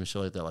fame and shit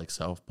like that, like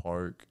South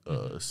Park,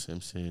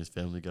 Simpsons,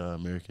 Family Guy,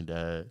 American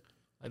Dad.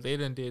 Like they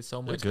done did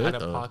so much good, out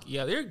of though. pocket.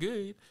 Yeah, they're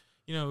good.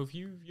 You know, if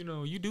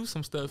you do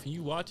some stuff and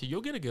you watch it,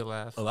 you'll get a good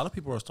laugh. A lot of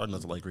people are starting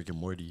to like Rick and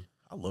Morty.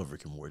 I love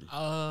Rick and Morty.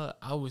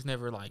 I was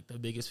never like the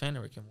biggest fan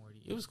of Rick and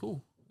Morty. It was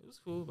cool,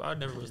 but I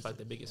never was like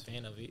the biggest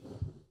fan of it.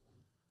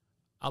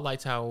 I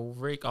liked how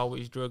Rick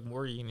always drug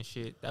Morty and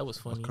shit. That was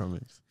funny.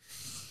 Comics.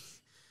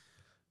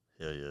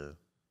 Hell yeah.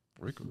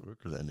 Rick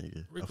was that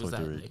nigga. Rick was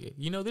that nigga.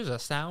 You know, there's a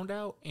sound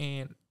out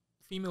and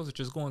females are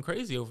just going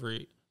crazy over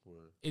it. What?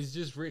 It's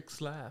just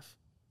Rick's laugh.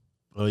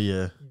 Oh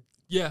yeah.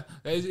 Yeah,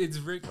 it's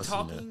Rick I've seen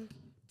talking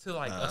to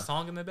like a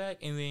song in the back,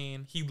 and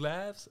then he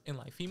laughs, and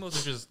like females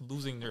are just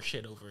losing their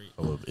shit over it.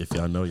 Oh, well, if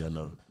y'all know, y'all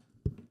know.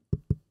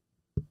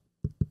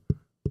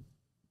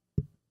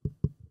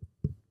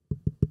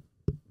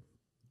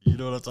 You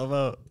know what I'm talking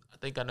about? I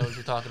think I know what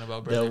you're talking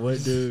about, bro. That one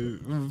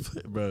dude,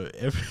 bro.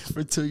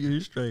 For 2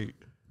 years straight,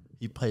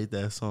 he played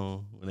that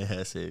song when they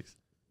had sex.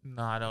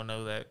 No, I don't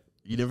know that.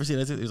 You never seen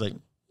that? It was like.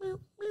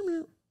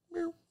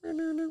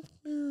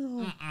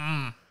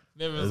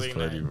 Never That's seen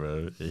funny, that.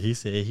 bro. He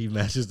said he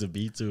matches the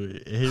beat to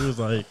it. And he was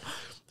like,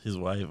 his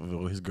wife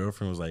or his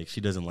girlfriend was like,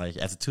 she doesn't like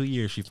it. After 2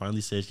 years, she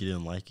finally said she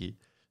didn't like it.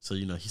 So,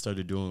 you know, he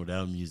started doing it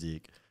without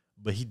music.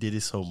 But he did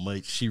it so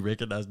much, she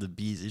recognized the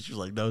beats. And she was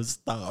like, no,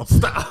 stop.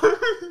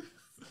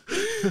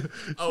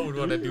 I would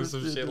want to do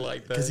some shit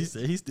like that. Because he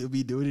said he still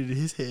be doing it in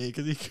his head.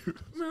 Because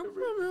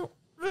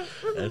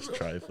That's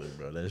trifling,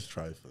 bro. That's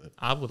trifling.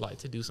 I would like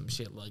to do some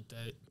shit like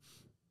that.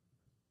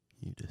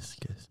 You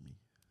disgust me.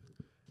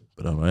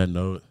 But on that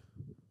note,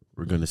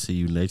 we're going to see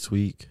you next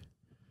week.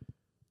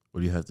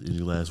 What do you have to any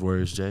last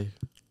words, Jay?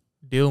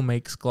 Dill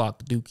makes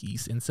Glock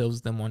dookies and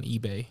sells them on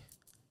eBay.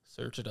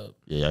 Search it up.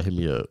 Yeah, y'all hit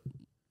me up.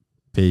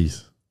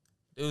 Peace.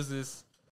 It was this.